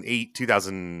 2008,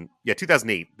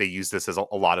 they used this as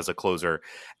a lot as a closer.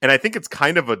 And I think it's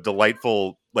kind of a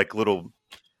delightful, like little,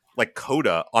 like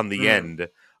coda on the end.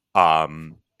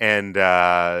 And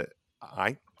I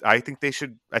think they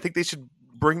should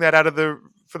bring that out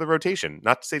for the rotation.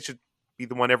 Not to say it should be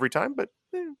the one every time, but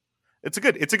it's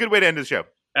a good way to end the show.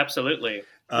 Absolutely.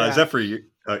 Zephry,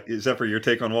 your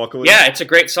take on Walk Away? Yeah, it's a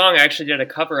great song. I actually did a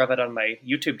cover of it on my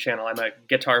YouTube channel. I'm a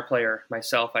guitar player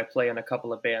myself. I play in a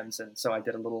couple of bands, and so I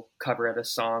did a little cover of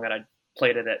this song, and I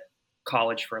played it at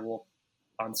college for a little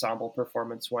ensemble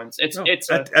performance once. At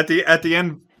the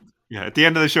end. Yeah, at the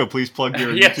end of the show, please plug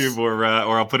your YouTube or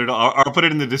I'll put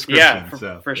it in the description.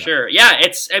 Yeah, for sure. Yeah,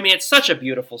 it's such a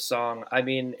beautiful song. I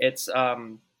mean, it's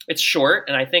short,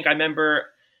 and I think I remember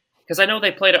because I know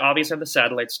they played it obviously on the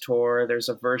Satellites tour. There's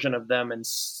a version of them in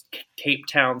Cape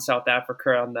Town, South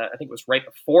Africa, on I think it was right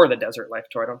before the Desert Life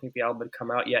tour. I don't think the album had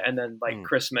come out yet. And then, like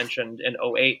Chris mentioned, in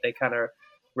 2008, they kind of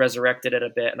resurrected it a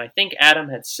bit. And I think Adam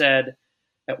had said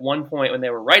at one point when they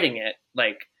were writing it,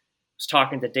 like, was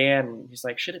talking to Dan, and he's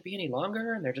like, should it be any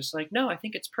longer? And they're just like, no, I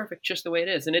think it's perfect just the way it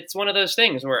is. And it's one of those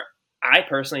things where I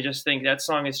personally just think that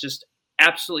song is just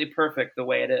absolutely perfect the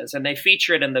way it is. And they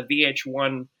feature it in the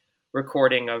VH1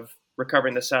 recording of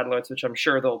Recovering the Satellites, which I'm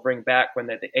sure they'll bring back when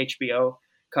the HBO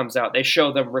comes out. They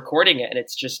show them recording it, and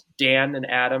it's just Dan and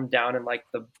Adam down in like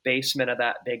the basement of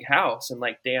that big house. And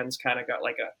like Dan's kind of got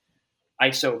like a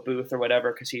ISO booth or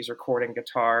whatever, because he's recording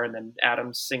guitar, and then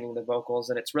Adam's singing the vocals.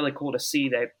 And it's really cool to see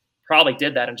they probably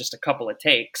did that in just a couple of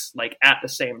takes, like at the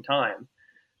same time.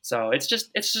 So it's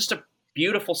just a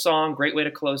beautiful song, great way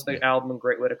to close the album,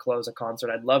 great way to close a concert.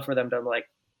 I'd love for them to like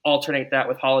alternate that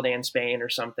with Holiday in Spain or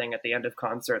something at the end of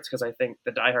concerts, because I think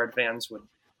the diehard fans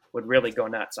would really go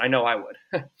nuts. I know I would.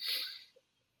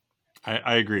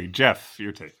 I agree. Geoff,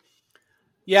 your take.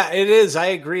 Yeah, it is. I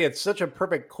agree. It's such a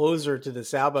perfect closer to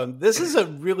this album. This is a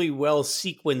really well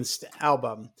sequenced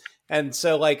album. And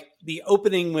so like the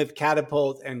opening with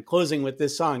Catapult and closing with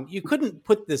this song, you couldn't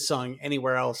put this song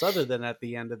anywhere else other than at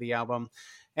the end of the album.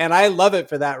 And I love it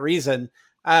for that reason.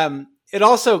 It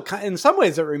also, in some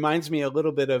ways, it reminds me a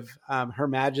little bit of Her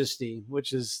Majesty,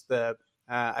 which is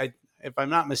if I'm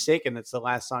not mistaken, it's the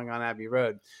last song on Abbey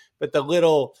Road. But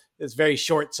it's very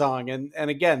short song. And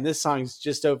again, this song's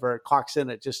clocks in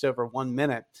at just over 1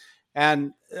 minute,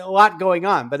 and a lot going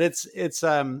on. But it's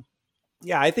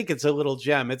I think it's a little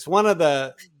gem. It's one of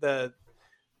the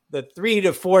 3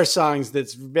 to 4 songs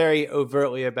that's very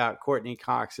overtly about Courtney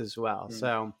Cox as well.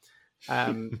 So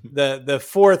the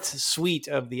fourth suite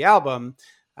of the album,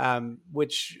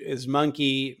 which is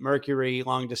Monkey, Mercury,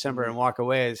 Long December, and Walk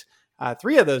Aways.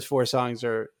 3 of those 4 songs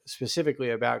are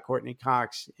specifically about Courtney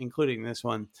Cox, including this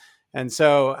one. And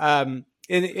so,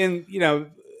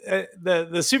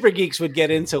 the super geeks would get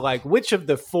into like, which of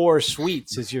the 4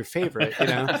 suites is your favorite,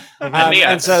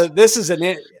 and so this is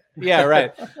yeah,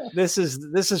 right. This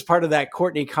is part of that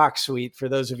Courtney Cox suite for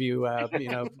those of you,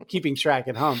 keeping track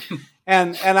at home.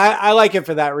 And I like it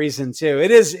for that reason too. It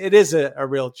is a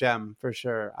real gem for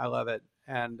sure. I love it.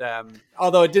 And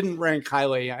although it didn't rank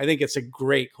highly, I think it's a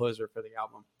great closer for the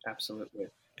album. Absolutely.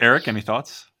 Eric, any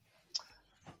thoughts?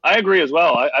 I agree as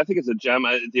well. I think it's a gem.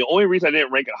 The only reason I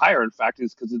didn't rank it higher, in fact,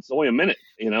 is because it's only a minute,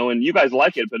 and you guys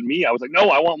like it, but me, I was like, no,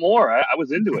 I want more. I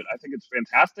was into it. I think it's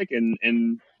fantastic,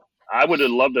 and I would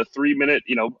have loved a 3-minute,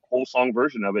 whole song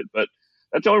version of it, but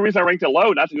that's the only reason I ranked it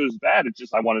low. Not that it was bad. It's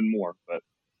just I wanted more. But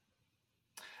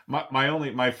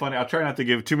my funny, I'll try not to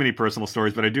give too many personal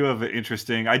stories, but I do have an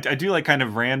interesting, I do like kind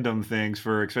of random things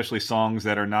for especially songs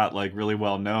that are not like really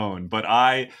well known, but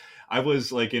I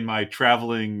was like in my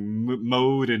traveling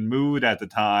mode and mood at the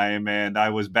time, and I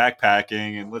was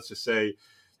backpacking, and let's just say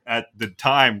at the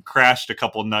time crashed a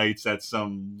couple nights at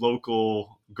some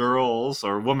local girls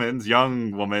or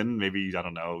young woman, maybe, I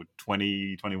don't know,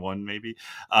 20, 21 maybe,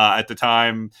 at the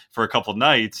time for a couple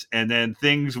nights. And then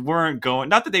things weren't going,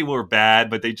 not that they were bad,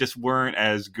 but they just weren't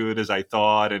as good as I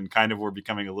thought, and kind of were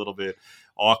becoming a little bit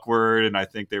awkward. And I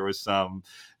think there was some,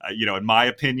 in my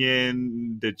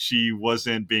opinion, that she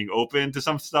wasn't being open to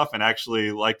some stuff and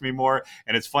actually liked me more.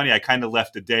 And it's funny, I kind of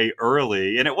left a day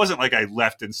early, and it wasn't like I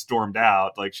left and stormed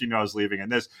out. Like, she knew I was leaving in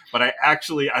this, but I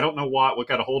don't know what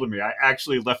got a hold of me. I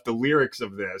actually left the lyrics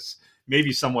of this,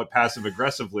 maybe somewhat passive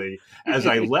aggressively, as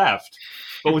I left.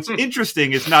 But what's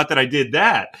interesting is not that I did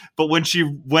that, but when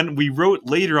we wrote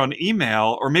later on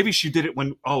email, or maybe she did it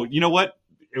when, you know what?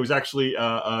 It was actually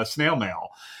a snail mail.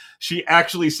 She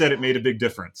actually said it made a big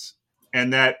difference,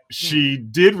 and that she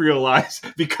did realize,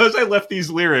 because I left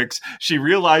these lyrics, she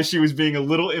realized she was being a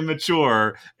little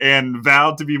immature and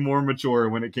vowed to be more mature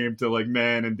when it came to like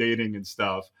men and dating and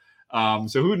stuff.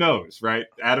 So who knows, right?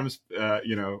 Adam's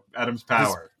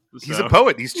power. He's a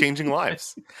poet. He's changing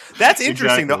lives. That's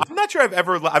interesting, though. I'm not sure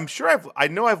I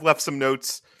know I've left some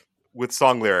notes with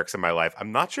song lyrics in my life.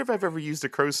 I'm not sure if I've ever used a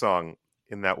Crow song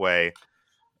in that way.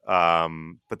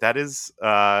 But that is,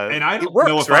 and I don't works,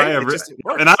 know if right? I ever,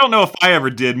 and I don't know if I ever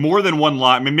did more than one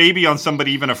line. I mean, maybe on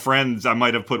somebody, even a friend's, I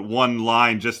might have put one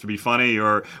line just to be funny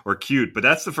or cute, but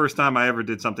that's the first time I ever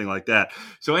did something like that.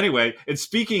 So anyway, and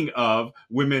speaking of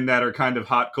women that are kind of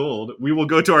hot cold, we will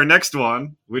go to our next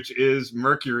one, which is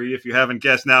Mercury, if you haven't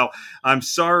guessed. Now, I'm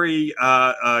sorry,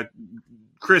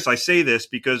 Chris, I say this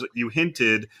because you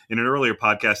hinted in an earlier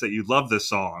podcast that you love this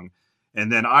song. And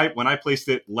then when I placed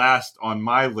it last on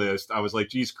my list, I was like,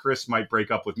 geez, Chris might break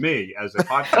up with me as a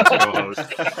podcast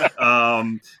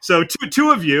co-host. So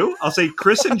two of you, I'll say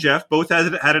Chris and Geoff both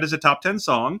had it as a top 10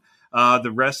 song.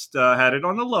 The rest had it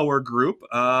on the lower group,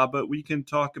 but we can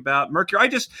talk about Mercury.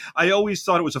 I always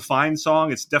thought it was a fine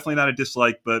song. It's definitely not a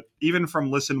dislike, but even from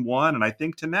listen one, and I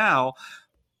think to now,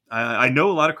 I know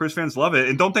a lot of Chris fans love it.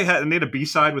 And don't they had a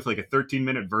B-side with like a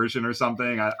 13-minute version or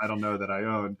something? I don't know that I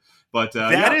own. But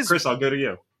Chris, I'll go to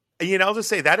you. I'll just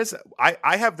say that is,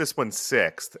 I have this one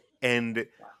sixth, and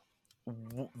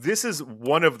this is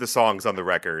one of the songs on the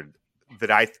record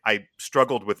that I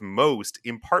struggled with most,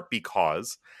 in part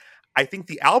because I think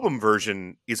the album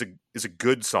version is a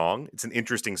good song. It's an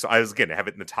interesting song. I have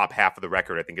it in the top half of the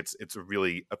record. I think it's a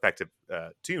really effective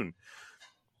tune.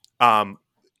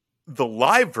 The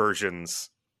live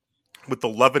versions with the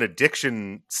Love and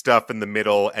Addiction stuff in the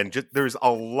middle, and just, there's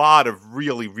a lot of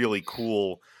really, really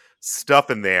cool stuff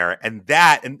in there, and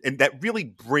that really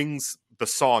brings the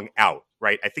song out,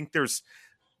 right? I think there's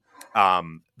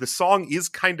the song is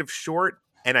kind of short,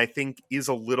 and I think is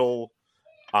a little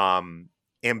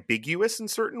ambiguous in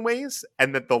certain ways,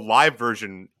 and that the live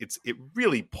version it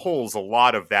really pulls a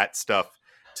lot of that stuff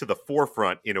to the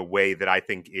forefront in a way that I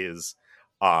think is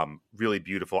really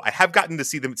beautiful. I have gotten to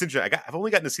see them. It's interesting. I've only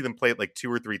gotten to see them play it like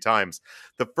 2 or 3 times.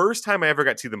 The first time I ever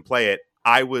got to see them play it,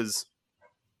 I was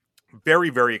very,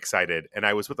 very excited. And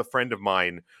I was with a friend of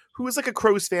mine who was like a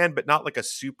Crows fan, but not like a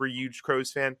super huge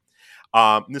Crows fan.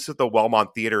 This was at the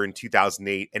Wellmont Theater in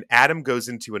 2008. And Adam goes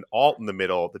into an alt in the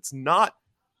middle that's not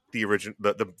the original,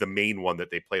 the main one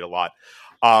that they played a lot.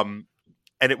 And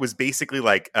it was basically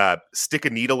like stick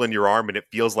a needle in your arm and it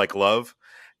feels like love.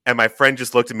 And my friend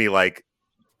just looked at me like,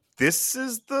 this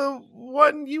is the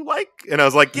one you like? And I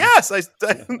was like, yes,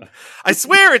 I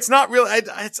swear it's not real.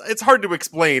 It's hard to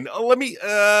explain. Let me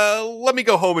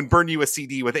go home and burn you a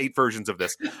CD with 8 versions of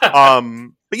this. But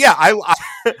yeah,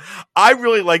 I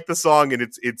really like the song, and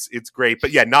it's great.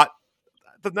 But yeah, not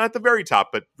the very top,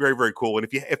 but very, very cool. And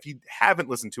if you haven't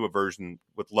listened to a version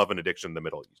with Love and Addiction in the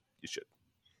middle, you should.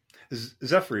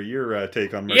 Zephry, your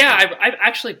take on Mercury. Yeah, I've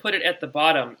actually put it at the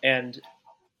bottom, and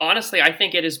honestly, I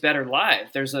think it is better live.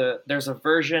 There's a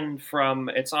version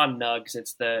it's on Nugs.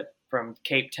 It's from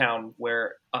Cape Town,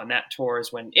 where on that tour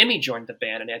is when Emmy joined the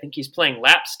band, and I think he's playing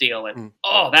lap steel, and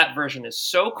that version is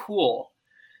so cool.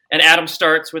 And Adam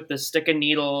starts with the stick and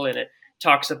needle, and it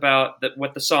talks about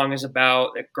what the song is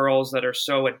about, that girls that are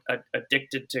so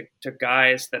addicted to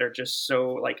guys that are just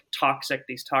so like toxic,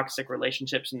 these toxic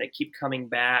relationships, and they keep coming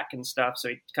back and stuff. So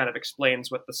he kind of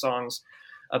explains what the song's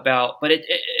about, but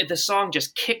the song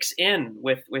just kicks in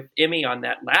with Emmy on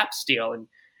that lap steel,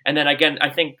 and then again I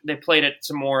think they played it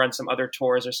some more on some other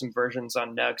tours or some versions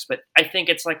on Nugs, but I think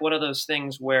it's like one of those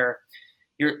things where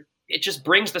it just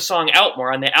brings the song out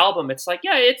more. On the album it's like,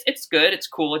 yeah, it's good, it's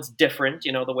cool, it's different,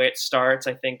 the way it starts.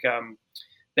 I think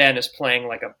Ben is playing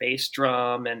like a bass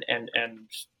drum, and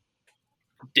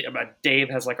Dave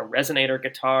has like a resonator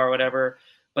guitar or whatever,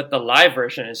 but the live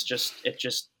version is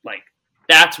just like,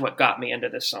 that's what got me into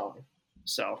this song.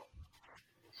 So,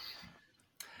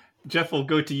 Geoff, we'll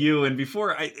go to you. And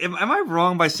before, am I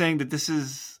wrong by saying that this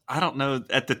is, I don't know,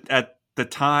 at the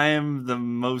time, the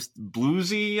most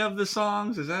bluesy of the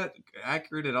songs? Is that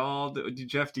accurate at all?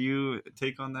 Geoff, do you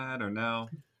take on that or no?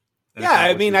 Yeah,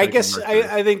 I mean, I guess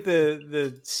I think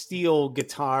the steel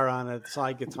guitar on a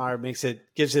slide guitar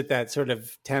gives it that sort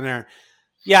of tenor.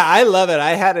 Yeah, I love it.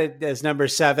 I had it as number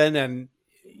 7, and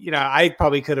I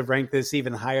probably could have ranked this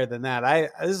even higher than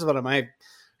that. This is one of I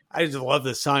just love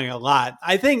this song a lot.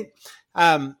 I think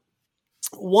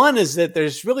one is that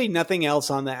there's really nothing else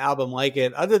on the album like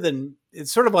it, other than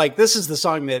it's sort of like, this is the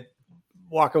song that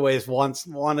Walkaways once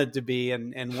wanted to be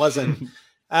and wasn't.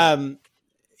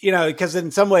 Because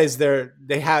in some ways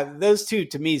they have those two,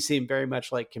 to me, seem very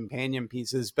much like companion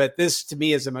pieces, but this to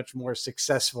me is a much more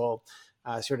successful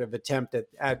sort of attempt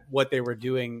at what they were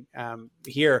doing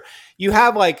here. You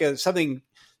have like something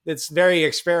that's very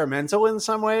experimental in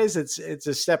some ways. It's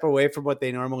a step away from what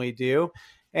they normally do.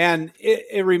 And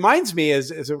it reminds me as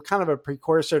a kind of a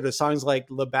precursor to songs like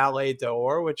Le Ballet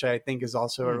d'Or, which I think is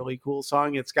also a really cool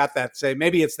song. It's got that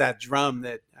maybe it's that drum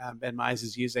that Ben Mize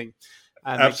is using.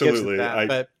 Absolutely.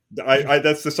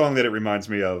 That's the song that it reminds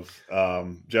me of,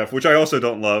 Geoff, which I also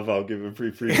don't love. I'll give a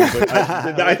free but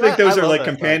I think those are like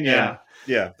companion.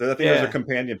 Yeah, I think those are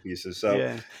companion pieces.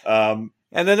 So,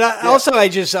 and then also I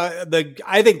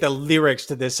think the lyrics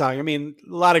to this song, I mean,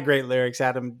 a lot of great lyrics.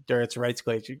 Adam Duritz writes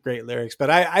great lyrics, but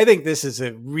I think this is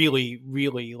a really,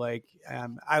 really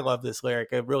I love this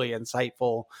lyric, a really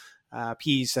insightful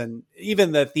piece, and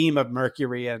even the theme of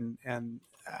Mercury and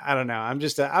I don't know.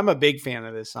 I'm a big fan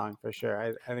of this song for sure.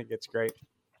 I think it's great.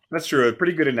 That's true. A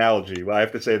pretty good analogy. Well, I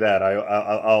have to say that.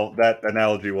 I'll that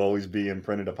analogy will always be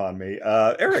imprinted upon me.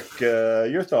 Eric,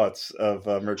 your thoughts of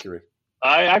Mercury?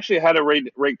 I actually had a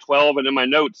rate 12, and in my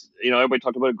notes, everybody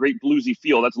talked about a great bluesy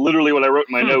feel. That's literally what I wrote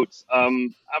in my notes. I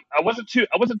wasn't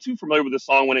too familiar with the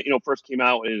song when it first came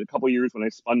out. In a couple of years when I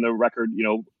spun the record,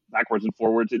 backwards and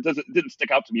forwards, it didn't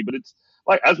stick out to me. But it's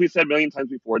like, as we said a million times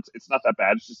before, it's not that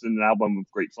bad. It's just an album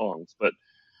of great songs. But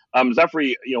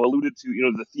Zephry, alluded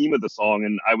to the theme of the song,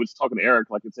 and I was talking to Eric,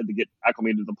 like I said, to get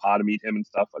acclimated to the pod to meet him and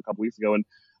stuff a couple weeks ago, and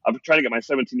I'm trying to get my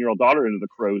 17-year-old daughter into the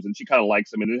Crows, and she kind of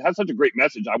likes them, and it has such a great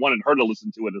message. I wanted her to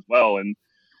listen to it as well, and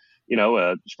she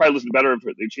probably listened better if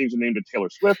they changed the name to Taylor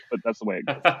Swift, but that's the way it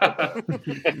goes.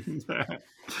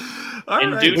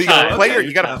 In due time.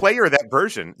 You got to play her that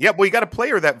version. Yeah, well, you got to play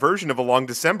her that version of A Long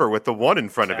December with the 1 in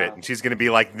front of it, and she's going to be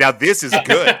like, "Now this is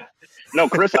good." No,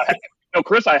 Chris,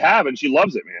 I have, and she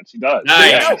loves it, man. She does.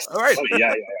 Nice. All right.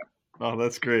 Yeah. Oh,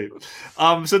 that's great.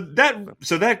 So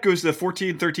that goes to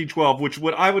 14, 13, 12, which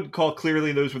what I would call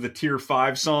clearly those were the tier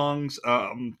 5 songs,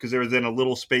 because there was then a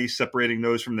little space separating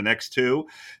those from the next two.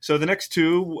 So the next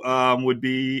two would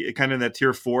be kind of that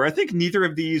tier 4. I think neither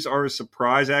of these are a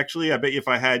surprise, actually. I bet you if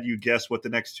I had you guess what the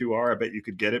next two are, I bet you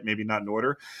could get it, maybe not in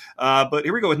order. But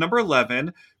here we go with number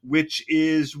 11, which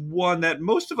is one that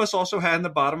most of us also had in the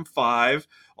bottom 5,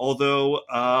 although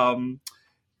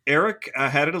Eric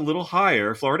had it a little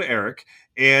higher, Florida Eric,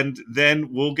 and then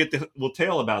we'll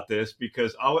tale about this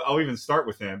because I'll even start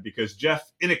with him because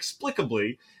Geoff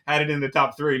inexplicably had it in the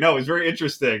top 3. No, it was very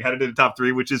interesting. Had it in the top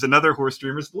 3, which is another Horse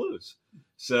Dreamers Blues.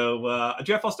 So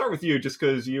Geoff, I'll start with you just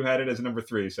because you had it as number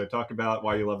 3. So talk about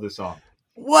why you love this song.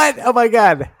 What? Oh my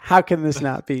God! How can this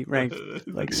not be ranked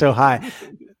like so high?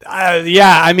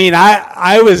 Yeah, I mean,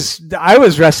 I was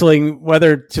wrestling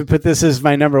whether to put this as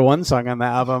my number 1 song on the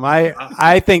album.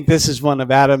 I think this is one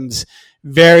of Adam's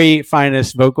very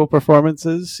finest vocal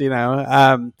performances.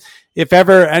 If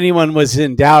ever anyone was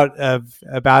in doubt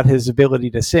about his ability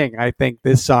to sing, I think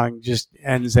this song just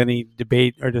ends any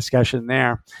debate or discussion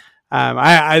there.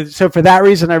 So for that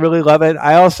reason, I really love it.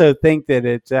 I also think that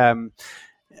it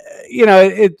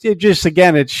just,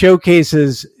 again, it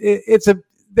showcases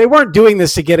they weren't doing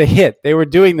this to get a hit. They were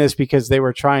doing this because they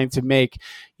were trying to make,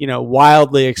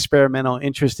 wildly experimental,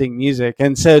 interesting music.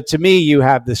 And so to me, you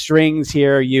have the strings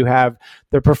here, you have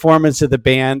the performance of the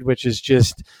band, which is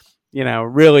just,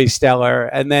 really stellar.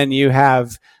 And then you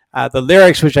have the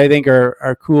lyrics, which I think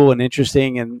are cool and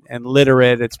interesting and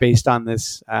literate. It's based on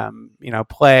this,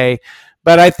 play.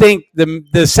 But I think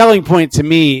the selling point to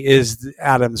me is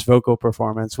Adam's vocal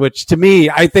performance, which to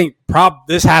me, I think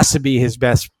this has to be his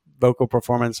best vocal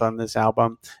performance on this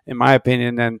album, in my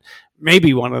opinion, and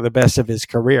maybe one of the best of his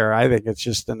career. I think it's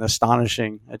just an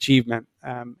astonishing achievement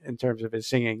in terms of his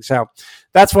singing. So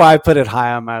that's why I put it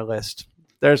high on my list.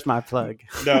 There's my plug.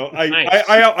 No,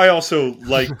 I also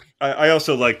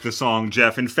like the song,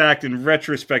 Geoff. In fact, in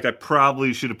retrospect, I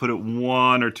probably should have put it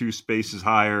 1 or 2 spaces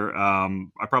higher.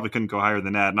 I probably couldn't go higher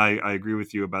than that, and I agree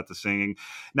with you about the singing.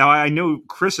 Now, I know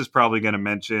Chris is probably going to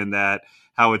mention that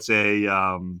how it's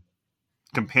a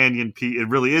companion piece. It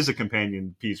really is a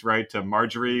companion piece, right, to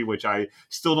Marjorie, which I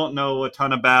still don't know a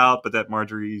ton about, but that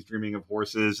Marjorie's dreaming of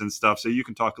horses and stuff. So you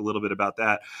can talk a little bit about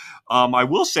that. I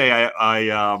will say I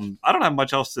don't have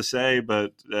much else to say,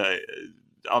 but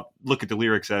I'll look at the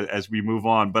lyrics as we move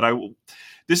on. But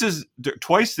this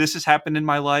has happened in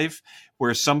my life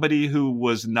where somebody who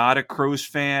was not a Crows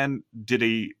fan did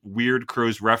a weird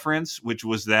Crows reference, which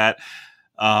was that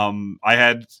I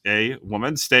had a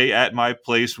woman stay at my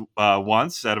place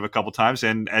once out of a couple times.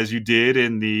 And as you did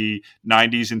in the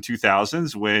 90s and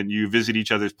 2000s, when you visit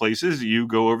each other's places, you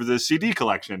go over the CD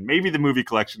collection, maybe the movie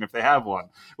collection if they have one.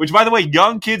 Which, by the way,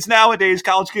 young kids nowadays,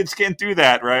 college kids can't do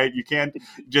that, right? You can't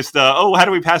just, how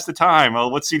do we pass the time? Well,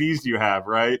 what CDs do you have,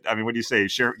 right? I mean, what do you say?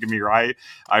 Share, give me your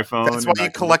iPhone. That's why you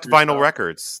collect vinyl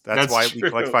records. That's why we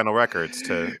collect vinyl records.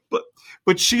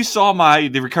 But she saw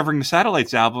the Recovering the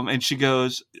Satellites album, and she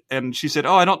goes, and she said,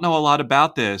 "Oh, I don't know a lot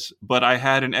about this, but I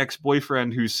had an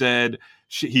ex-boyfriend who said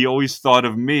he always thought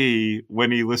of me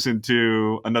when he listened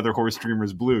to Another Horse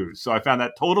Dreamers Blues." So I found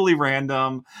that totally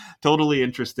random, totally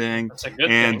interesting. That's a good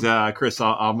thing. Chris,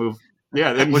 I'll move.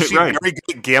 Yeah, was she right. very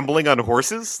good at gambling on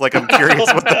horses? Like, I'm curious.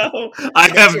 I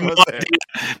have no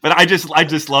idea, but I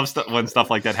just love when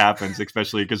stuff like that happens,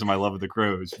 especially because of my love of the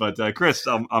Crows. But Chris,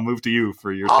 I'll move to you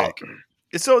for your take.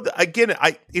 So again,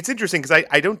 it's interesting because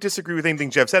I don't disagree with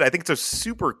anything Geoff said. I think it's a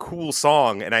super cool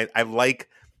song, and I like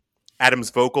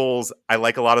Adam's vocals. I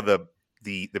like a lot of the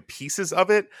the pieces of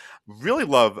it. Really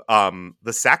love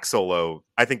the sax solo.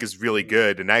 I think is really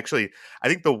good, and actually, I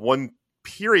think the one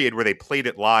period where they played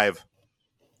it live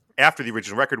after the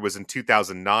original record was in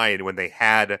 2009 when they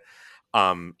had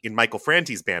in Michael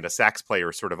Franti's band a sax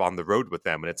player sort of on the road with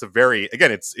them, and it's a very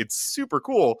again it's super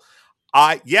cool.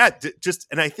 Just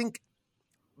and I think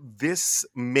this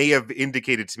may have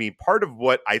indicated to me part of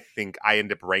what I think I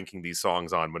end up ranking these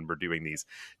songs on when we're doing these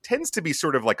tends to be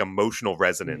sort of like emotional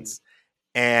resonance.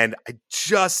 And I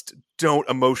just don't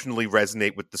emotionally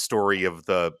resonate with the story of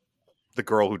the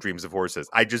girl who dreams of horses.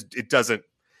 It doesn't,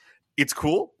 it's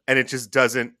cool. And it just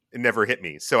doesn't, it never hit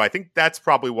me. So I think that's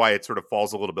probably why it sort of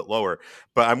falls a little bit lower,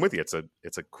 but I'm with you. It's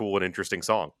a cool and interesting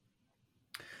song.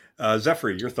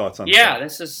 Zephry, your thoughts on Yeah,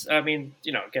 this is, I mean,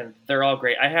 again, they're all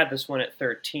great. I had this one at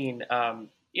 13. I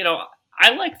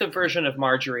like the version of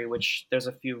Marjorie, which there's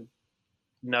a few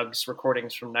Nugs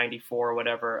recordings from 94 or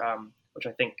whatever, which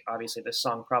I think obviously this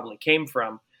song probably came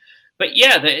from. But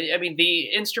yeah, the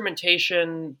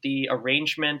instrumentation, the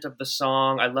arrangement of the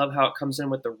song, I love how it comes in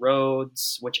with the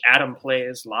Rhodes, which Adam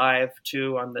plays live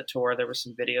too on the tour. There were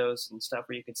some videos and stuff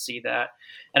where you could see that.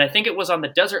 And I think it was on the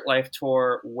Desert Life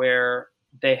tour where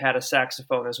they had a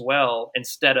saxophone as well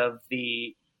instead of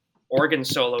the organ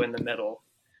solo in the middle,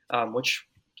 which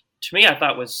to me I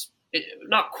thought was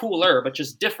not cooler, but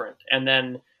just different. And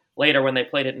then later when they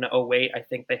played it in 2008, I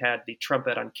think they had the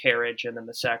trumpet on Carriage and then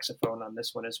the saxophone on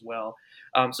this one as well.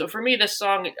 So for me, this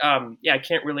song, I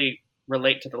can't really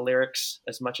relate to the lyrics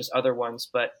as much as other ones,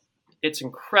 but it's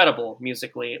incredible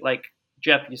musically. Like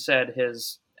Geoff, you said,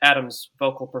 Adam's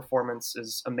vocal performance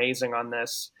is amazing on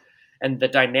this. And the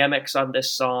dynamics on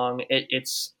this song,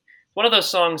 it's one of those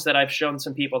songs that I've shown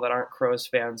some people that aren't Crows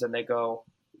fans, and they go,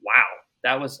 wow,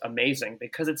 that was amazing,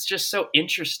 because it's just so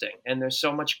interesting, and there's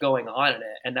so much going on in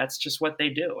it, and that's just what they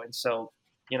do. And so,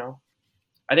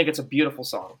 I think it's a beautiful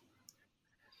song.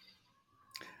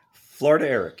 Florida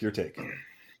Eric, your take.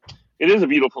 It is a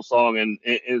beautiful song, and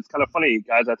it's kind of funny,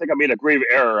 guys. I think I made a grave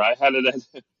error. I had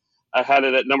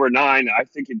it at number 9. I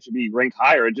think it should be ranked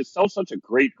higher. It just tells such a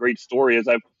great story. As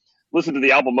I've listened to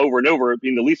the album over and over,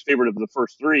 being the least favorite of the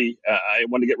first 3, I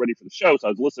wanted to get ready for the show, so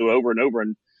I was listening to it over and over,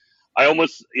 and I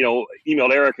almost,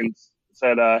 emailed Eric and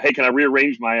said, "Hey, can I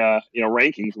rearrange my,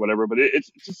 rankings, whatever?" But it's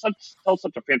just tells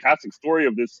such a fantastic story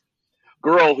of this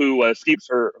girl who escapes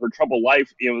her troubled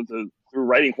life, through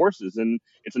riding horses, and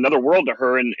it's another world to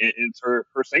her, and it's her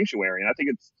sanctuary. And I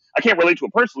think I can't relate to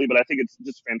it personally, but I think it's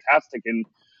just fantastic and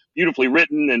beautifully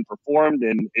written and performed,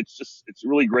 and it's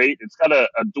really great. It's got a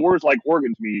Doors-like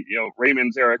organ to me.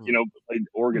 Raymond's Eric, played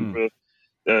organ for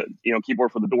the,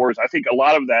 keyboard for the Doors. I think a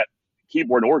lot of that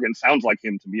keyboard organ sounds like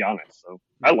him, to be honest. So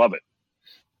I love it.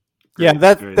 Great,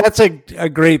 that's a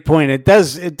great point. It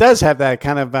does have that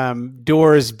kind of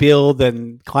Doors build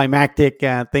and climactic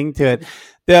thing to it.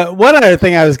 The one other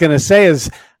thing I was going to say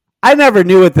is I never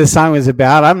knew what this song was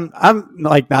about. I'm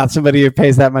like not somebody who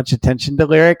pays that much attention to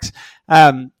lyrics.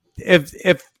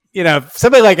 If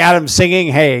somebody like Adam singing,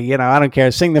 hey, I don't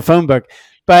care, sing the phone book.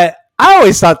 But I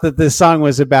always thought that this song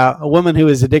was about a woman who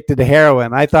was addicted to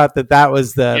heroin. I thought that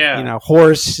was the,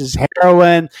 horse's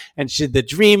heroin, and the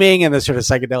dreaming and the sort of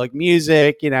psychedelic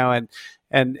music, and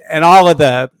all of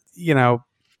the,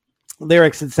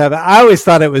 lyrics and stuff. I always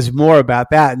thought it was more about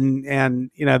that.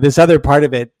 And this other part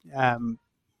of it,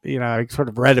 I sort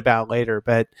of read about later,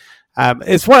 but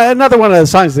it's another one of the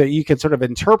songs that you can sort of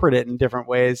interpret it in different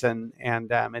ways, and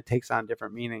it takes on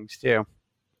different meanings too.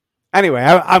 Anyway,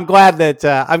 I'm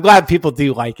glad people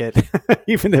do like it,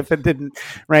 even if it didn't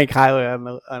rank highly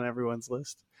on everyone's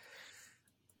list.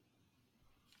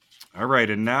 All right,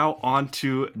 and now on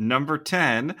to number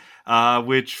 10,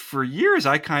 which for years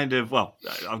I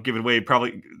I'll give it away.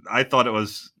 Probably I thought it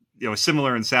was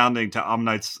similar in sounding to I'm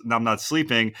Not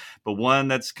Sleeping, but one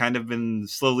that's kind of been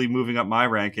slowly moving up my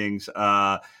rankings.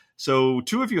 So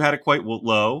 2 of you had it quite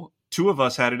low. 2 of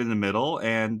us had it in the middle,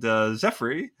 and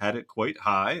Zephry had it quite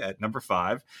high at number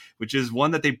 5, which is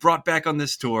one that they brought back on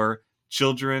this tour,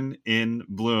 Children in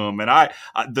Bloom. And I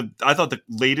thought the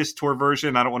latest tour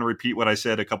version, I don't want to repeat what I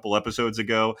said a couple episodes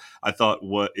ago, I thought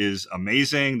what is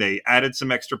amazing. They added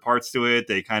some extra parts to it.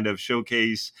 They kind of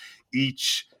showcase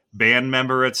each band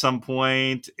member at some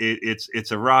point.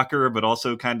 It's a rocker, but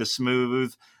also kind of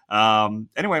smooth.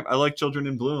 Anyway, I like Children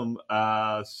in Bloom.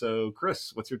 So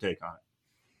Chris, what's your take on it?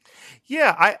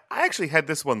 Yeah, I actually had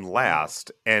this one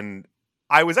last, and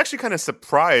I was actually kind of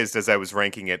surprised as I was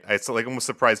ranking it. I almost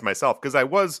surprised myself, because I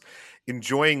was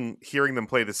enjoying hearing them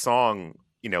play the song,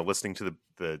 listening to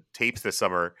the tapes this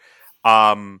summer.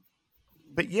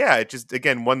 But yeah, it just,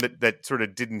 again, one that sort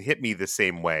of didn't hit me the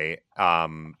same way.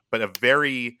 But a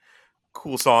very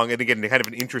cool song, and again, kind of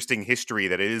an interesting history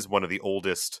that it is one of the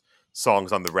oldest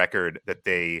songs on the record that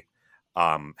they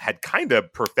had kind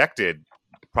of perfected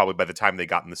probably by the time they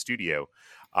got in the studio.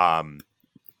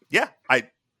 Yeah,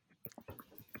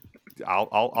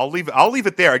 I'll leave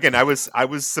it there. Again, I was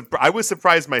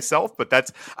surprised myself, but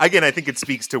that's, again, I think it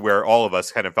speaks to where all of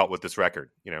us kind of felt with this record.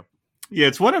 Yeah,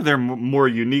 it's one of their more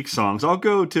unique songs. I'll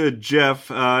go to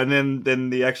Geoff, and then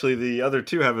the other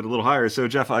two have it a little higher. So,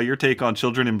 Geoff, your take on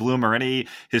 "Children in Bloom," or any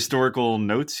historical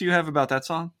notes you have about that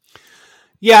song?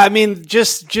 Yeah, I mean,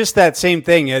 just that same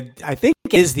thing. I think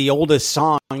it is the oldest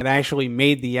song that actually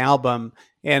made the album,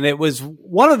 and it was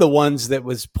one of the ones that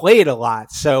was played a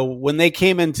lot. So when they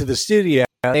came into the studio,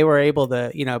 they were able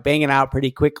to, bang it out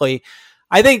pretty quickly.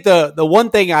 I think the one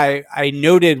thing I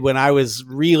noted when I was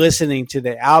re-listening to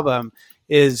the album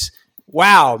is,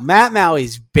 wow, Matt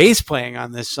Malley's bass playing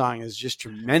on this song is just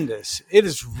tremendous. It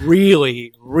is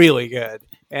really, really good.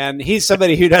 And he's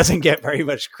somebody who doesn't get very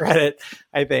much credit,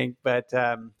 I think. But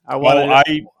I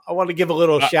want to give a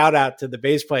little shout out to the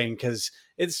bass playing, because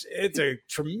it's a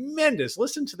tremendous.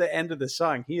 Listen to the end of the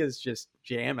song. He is just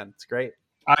jamming. It's great.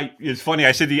 It's funny.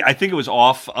 I think it was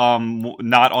off,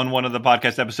 not on one of the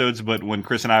podcast episodes, but when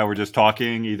Chris and I were just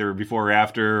talking, either before or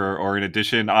after, or in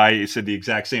addition, I said the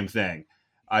exact same thing.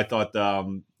 I thought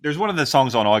there's one of the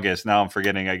songs on August. Now I'm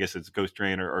forgetting. I guess it's Ghost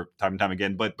Train or Time and Time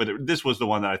Again. But this was the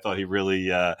one that I thought he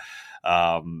really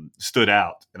stood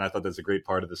out, and I thought that's a great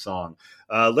part of the song.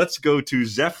 Let's go to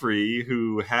Zephry,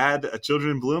 who had a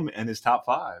Children in Bloom in his top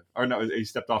 5. Or no, he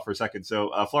stepped off for a second.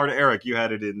 So Florida Eric, you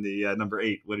had it in the number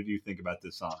 8. What did you think about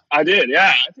this song? I did,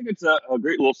 yeah. I think it's a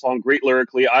great little song, great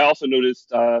lyrically. I also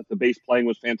noticed the bass playing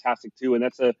was fantastic too, and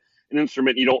that's an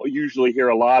instrument you don't usually hear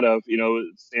a lot of,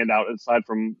 stand out aside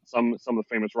from some of the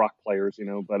famous rock players,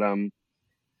 But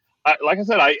like I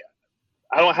said, I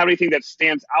don't have anything that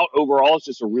stands out overall. It's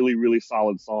just a really, really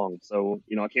solid song. So,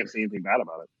 I can't say anything bad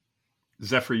about it.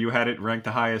 Zephry, you had it ranked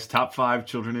the highest, top 5,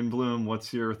 Children in Bloom.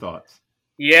 What's your thoughts?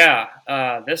 Yeah,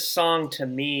 this song to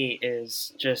me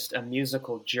is just a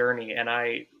musical journey, and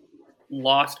I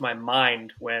lost my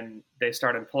mind when they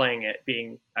started playing it.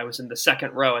 I was in the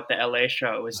second row at the LA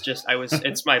show. It was just, it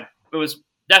was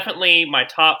definitely my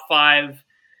top 5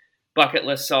 bucket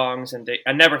list songs, and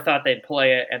I never thought they'd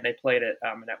play it, and they played it,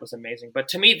 and that was amazing. But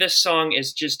to me, this song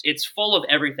is just, it's full of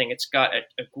everything. It's got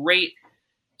a great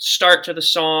start to the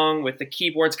song with the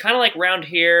keyboards, kind of like Round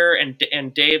Here,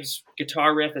 and Dave's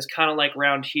guitar riff is kind of like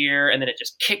Round Here, and then it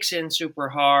just kicks in super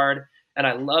hard, and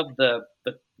I love the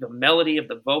melody of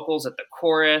the vocals at the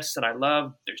chorus, and I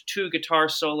love there's 2 guitar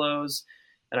solos,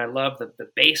 and I love the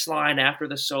bass line after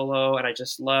the solo, and I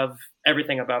just love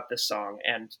everything about this song.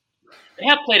 And they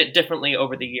have played it differently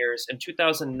over the years. In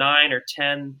 2009 or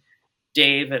 10,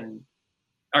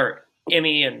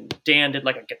 Emmy and Dan did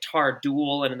like a guitar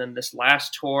duel, and then this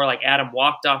last tour, like Adam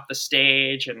walked off the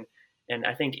stage, and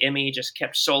I think Emmy just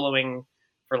kept soloing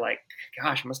for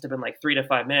it must have been 3 to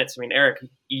 5 minutes. I mean, Eric,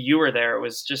 you were there. It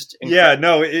was just incredible. Yeah,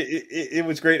 no, it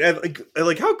was great. And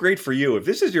like how great for you. If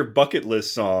this is your bucket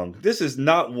list song, this is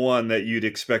not one that you'd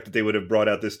expect that they would have brought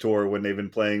out this tour when they've been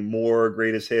playing more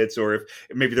greatest hits, or if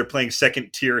maybe they're playing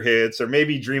second tier hits, or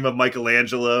maybe Dream of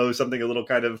Michelangelo, something a little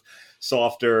kind of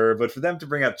softer. But for them to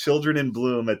bring out Children in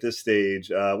Bloom at this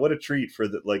stage, what a treat for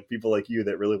people like you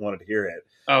that really wanted to hear it.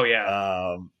 Oh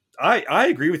yeah. I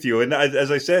agree with you. And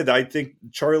as I said, I think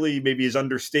Charlie maybe is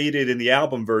understated in the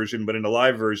album version, but in the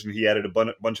live version, he added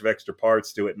a bunch of extra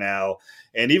parts to it now.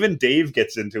 And even Dave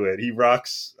gets into it. He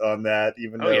rocks on that,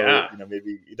 even though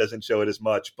maybe he doesn't show it as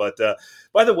much. But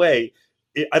by the way,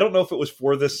 I don't know if it was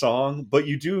for this song, but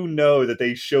you do know that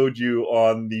they showed you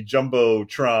on the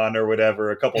Jumbotron or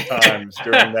whatever a couple times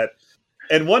during that.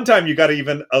 And one time you got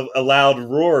even a loud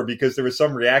roar because there was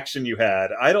some reaction you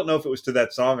had. I don't know if it was to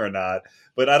that song or not,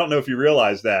 but I don't know if you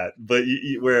realized that. But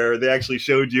where they actually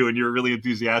showed you and you were really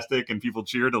enthusiastic and people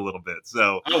cheered a little bit.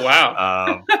 So, oh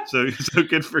wow, so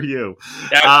good for you.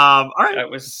 All right,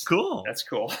 that was cool. That's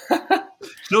cool.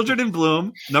 Children in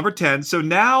Bloom, number 10. So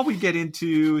now we get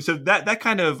into that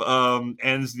kind of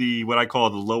ends what I call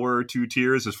the lower 2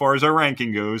 tiers as far as our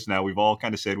ranking goes. Now we've all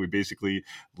kind of said we basically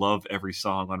love every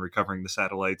song on Recovering the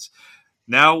Satellites.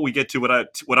 Now we get to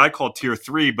what I call tier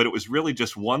 3, but it was really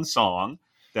just one song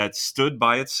that stood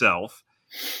by itself.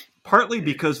 Partly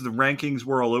because the rankings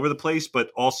were all over the place, but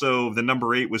also the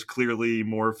number 8 was clearly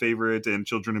more favorite and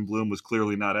Children in Bloom was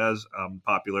clearly not as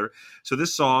popular. So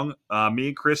this song, me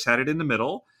and Chris had it in the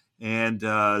middle, and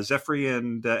Zephry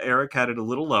and Eric had it a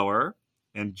little lower,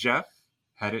 and Geoff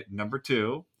had it number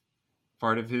 2,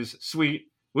 part of his suite,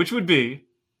 which would be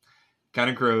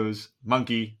Counting Crows,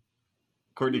 Monkey,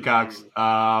 Courtney Cox.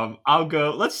 I'll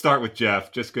go. Let's start with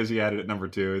Geoff, just because he had it at number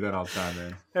 2. Then I'll chime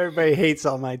in. Everybody hates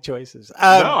all my choices. No,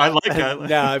 I like it.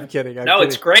 No, I'm kidding. I'm No, kidding.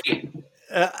 it's great.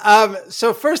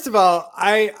 So first of all,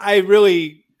 I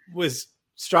really was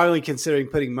strongly considering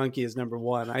putting Monkey as number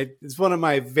 1. It's one of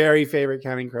my very favorite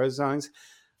Counting Crows songs.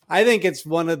 I think it's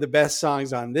one of the best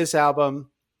songs on this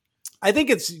album. I think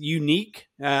it's unique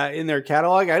in their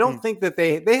catalog. I don't think that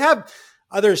they have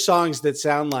other songs that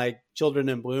sound like Children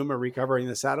in Bloom or Recovering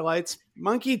the Satellites.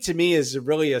 Monkey to me is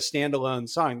really a standalone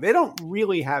song. They don't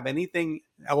really have anything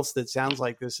else that sounds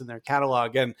like this in their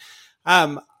catalog. And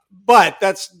but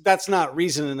that's not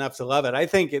reason enough to love it. I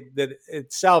think that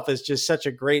itself is just such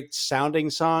a great sounding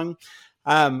song.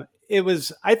 It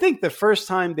was, I think, the first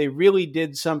time they really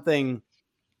did something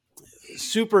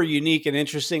super unique and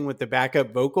interesting with the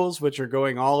backup vocals, which are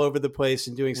going all over the place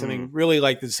and doing something really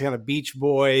like this kind of Beach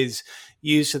Boys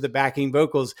use of the backing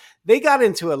vocals. They got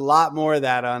into a lot more of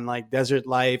that on like Desert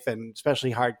Life and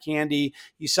especially Hard Candy.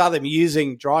 You saw them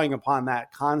drawing upon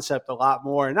that concept a lot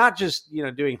more, not just,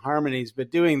 doing harmonies,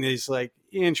 but doing these like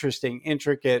interesting,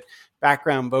 intricate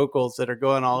background vocals that are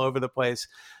going all over the place.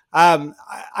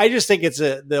 I just think it's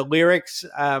the lyrics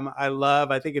I love.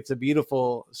 I think it's a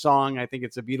beautiful song. I think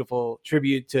it's a beautiful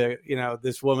tribute to,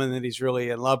 this woman that he's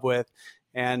really in love with.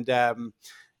 And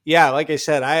like I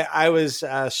said, I was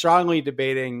strongly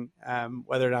debating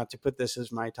whether or not to put this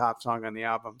as my top song on the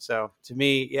album. So to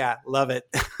me, love it.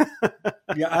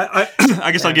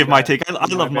 I guess I'll give my take.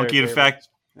 I love Monkey. In fact,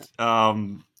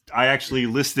 I actually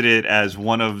listed it as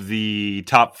one of the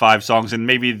top 5 songs, and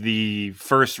maybe the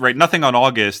first, right? Nothing on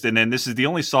August. And then this is the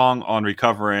only song on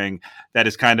Recovering that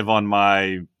is kind of on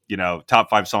my, top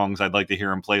 5 songs I'd like to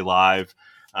hear him play live.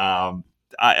 I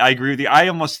agree with you.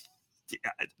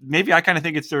 Maybe I kind of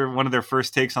think it's one of their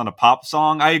first takes on a pop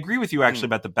song. I agree with you actually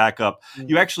about the backup.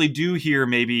 You actually do hear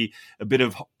maybe a bit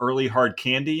of early Hard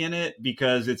Candy in it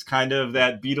because it's kind of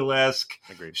that Beatlesque,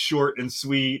 short and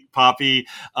sweet, poppy.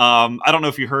 I don't know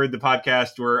if you heard the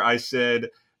podcast where I said,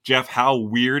 Geoff, how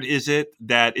weird is it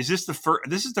that this is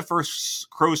the first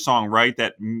Crow song, right?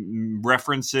 That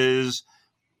references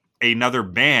another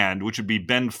band, which would be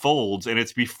Ben Folds, and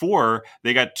it's before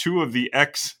they got 2 of the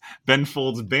ex-Ben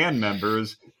Folds band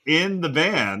members in the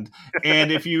band.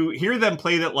 And if you hear them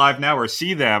play that live now or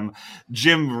see them,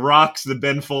 Jim rocks the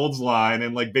Ben Folds line,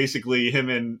 and like basically him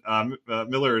and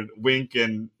Miller wink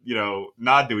and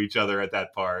nod to each other at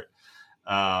that part.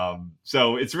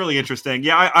 So it's really interesting.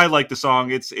 Yeah, I like the song.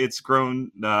 It's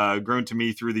grown to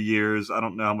me through the years. I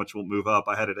don't know how much will move up.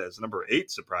 I had it as number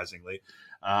 8, surprisingly.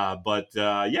 But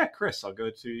Chris, I'll go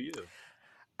to you.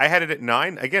 I had it at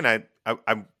 9. Again,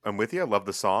 I'm with you. I love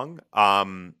the song.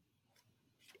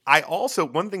 I also,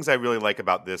 one of the things I really like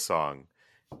about this song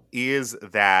is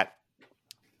that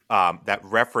that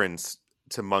reference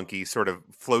to Monkey sort of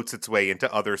floats its way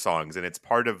into other songs, and it's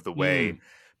part of the way.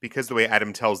 Because the way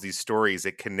Adam tells these stories,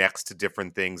 it connects to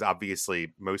different things.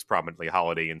 Obviously, most prominently,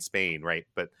 Holiday in Spain, right?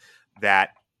 But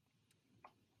that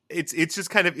it's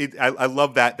just kind of I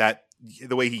love that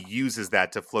the way he uses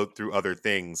that to float through other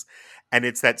things, and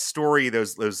it's that story,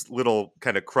 those little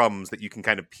kind of crumbs that you can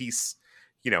kind of piece,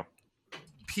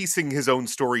 piecing his own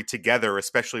story together,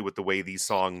 especially with the way these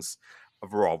songs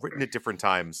were all written at different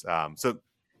times. So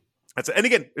that's, and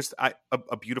again, just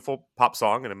a beautiful pop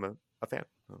song, and I'm a fan.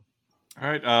 All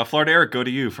right, Florida Eric, go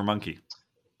to you for Monkey.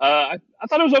 I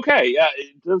thought it was okay. Yeah,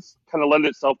 it does kind of lend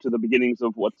itself to the beginnings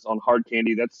of what's on Hard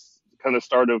Candy. That's kind of the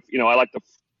start of, I like the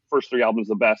first 3 albums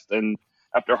the best, and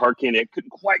after Hard Candy, I couldn't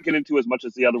quite get into as much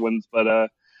as the other ones, but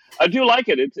I do like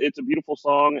it. It's a beautiful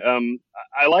song.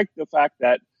 I like the fact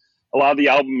that a lot of the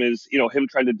album is, him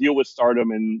trying to deal with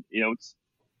stardom, and it's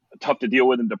tough to deal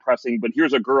with and depressing, but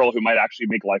here's a girl who might actually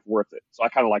make life worth it. So I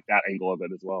kind of like that angle of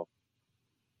it as well.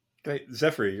 Okay,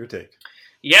 Zephry, your take.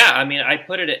 Yeah, I mean, I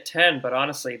put it at 10, but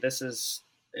honestly, it's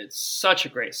such a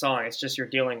great song. It's just you're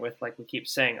dealing with, like we keep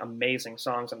saying, amazing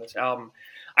songs on this album.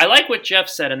 I like what Geoff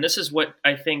said, and this is what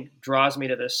I think draws me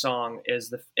to this song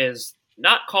is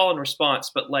not call and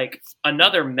response, but like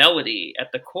another melody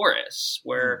at the chorus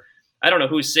where I don't know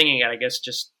who's singing it. I guess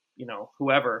just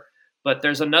whoever. But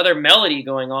there's another melody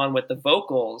going on with the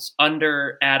vocals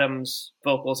under Adam's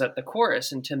vocals at the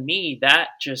chorus, and to me, that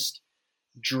just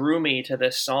drew me to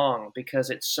this song because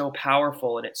it's so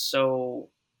powerful and it's so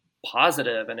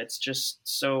positive and it's just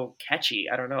so catchy.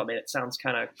 I don't know. I mean, it sounds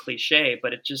kind of cliche,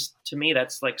 but it just, to me,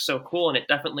 that's like so cool. And it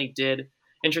definitely did,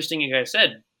 interesting, you guys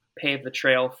said, pave the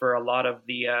trail for a lot of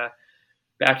the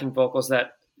backing vocals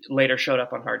that later showed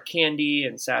up on Hard Candy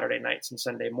and Saturday Nights and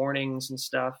Sunday Mornings and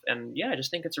stuff. And yeah, I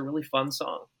just think it's a really fun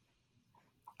song.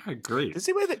 I agree.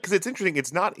 Because it's interesting.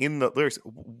 It's not in the lyrics.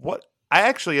 I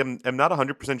actually am not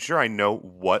 100% sure I know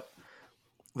what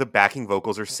the backing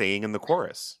vocals are saying in the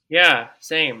chorus. Yeah,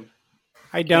 same.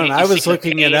 I don't. Candy I was stick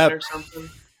looking it cane up, or something.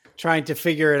 trying to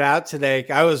figure it out today.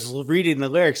 I was reading the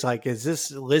lyrics, like, is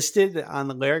this listed on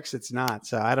the lyrics? It's not,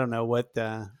 so I don't know what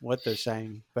they're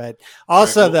saying. But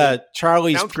also, Right, well, the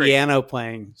Charlie's sounds great. piano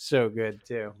playing so good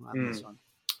too on this one.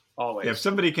 Always. Yeah, if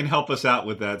somebody can help us out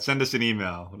with that, send us an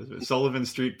email. What is it?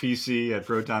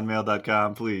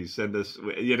 SullivanStreetPC@protonmail.com. Please send us.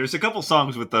 Yeah, there's a couple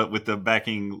songs with the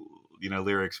backing,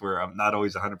 lyrics where I'm not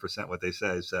always 100% what they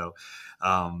say. So,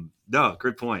 no,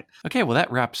 good point. Okay, well, that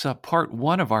wraps up part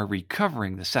 1 of our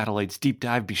Recovering the Satellites deep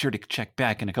dive. Be sure to check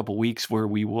back in a couple weeks where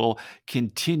we will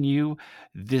continue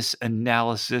this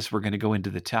analysis. We're going to go into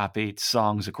the top 8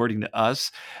 songs according to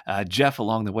us. Geoff,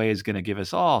 along the way, is going to give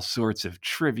us all sorts of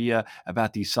trivia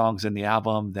about these songs in the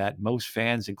album that most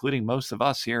fans, including most of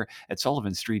us here at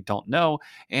Sullivan Street, don't know.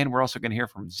 And we're also going to hear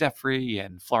from Zephry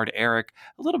and Florida Eric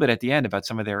a little bit at the end about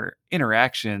some of their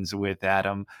interactions with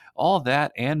Adam. All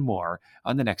that and more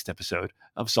on the next episode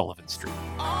of Sullivan Street.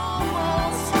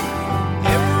 Almost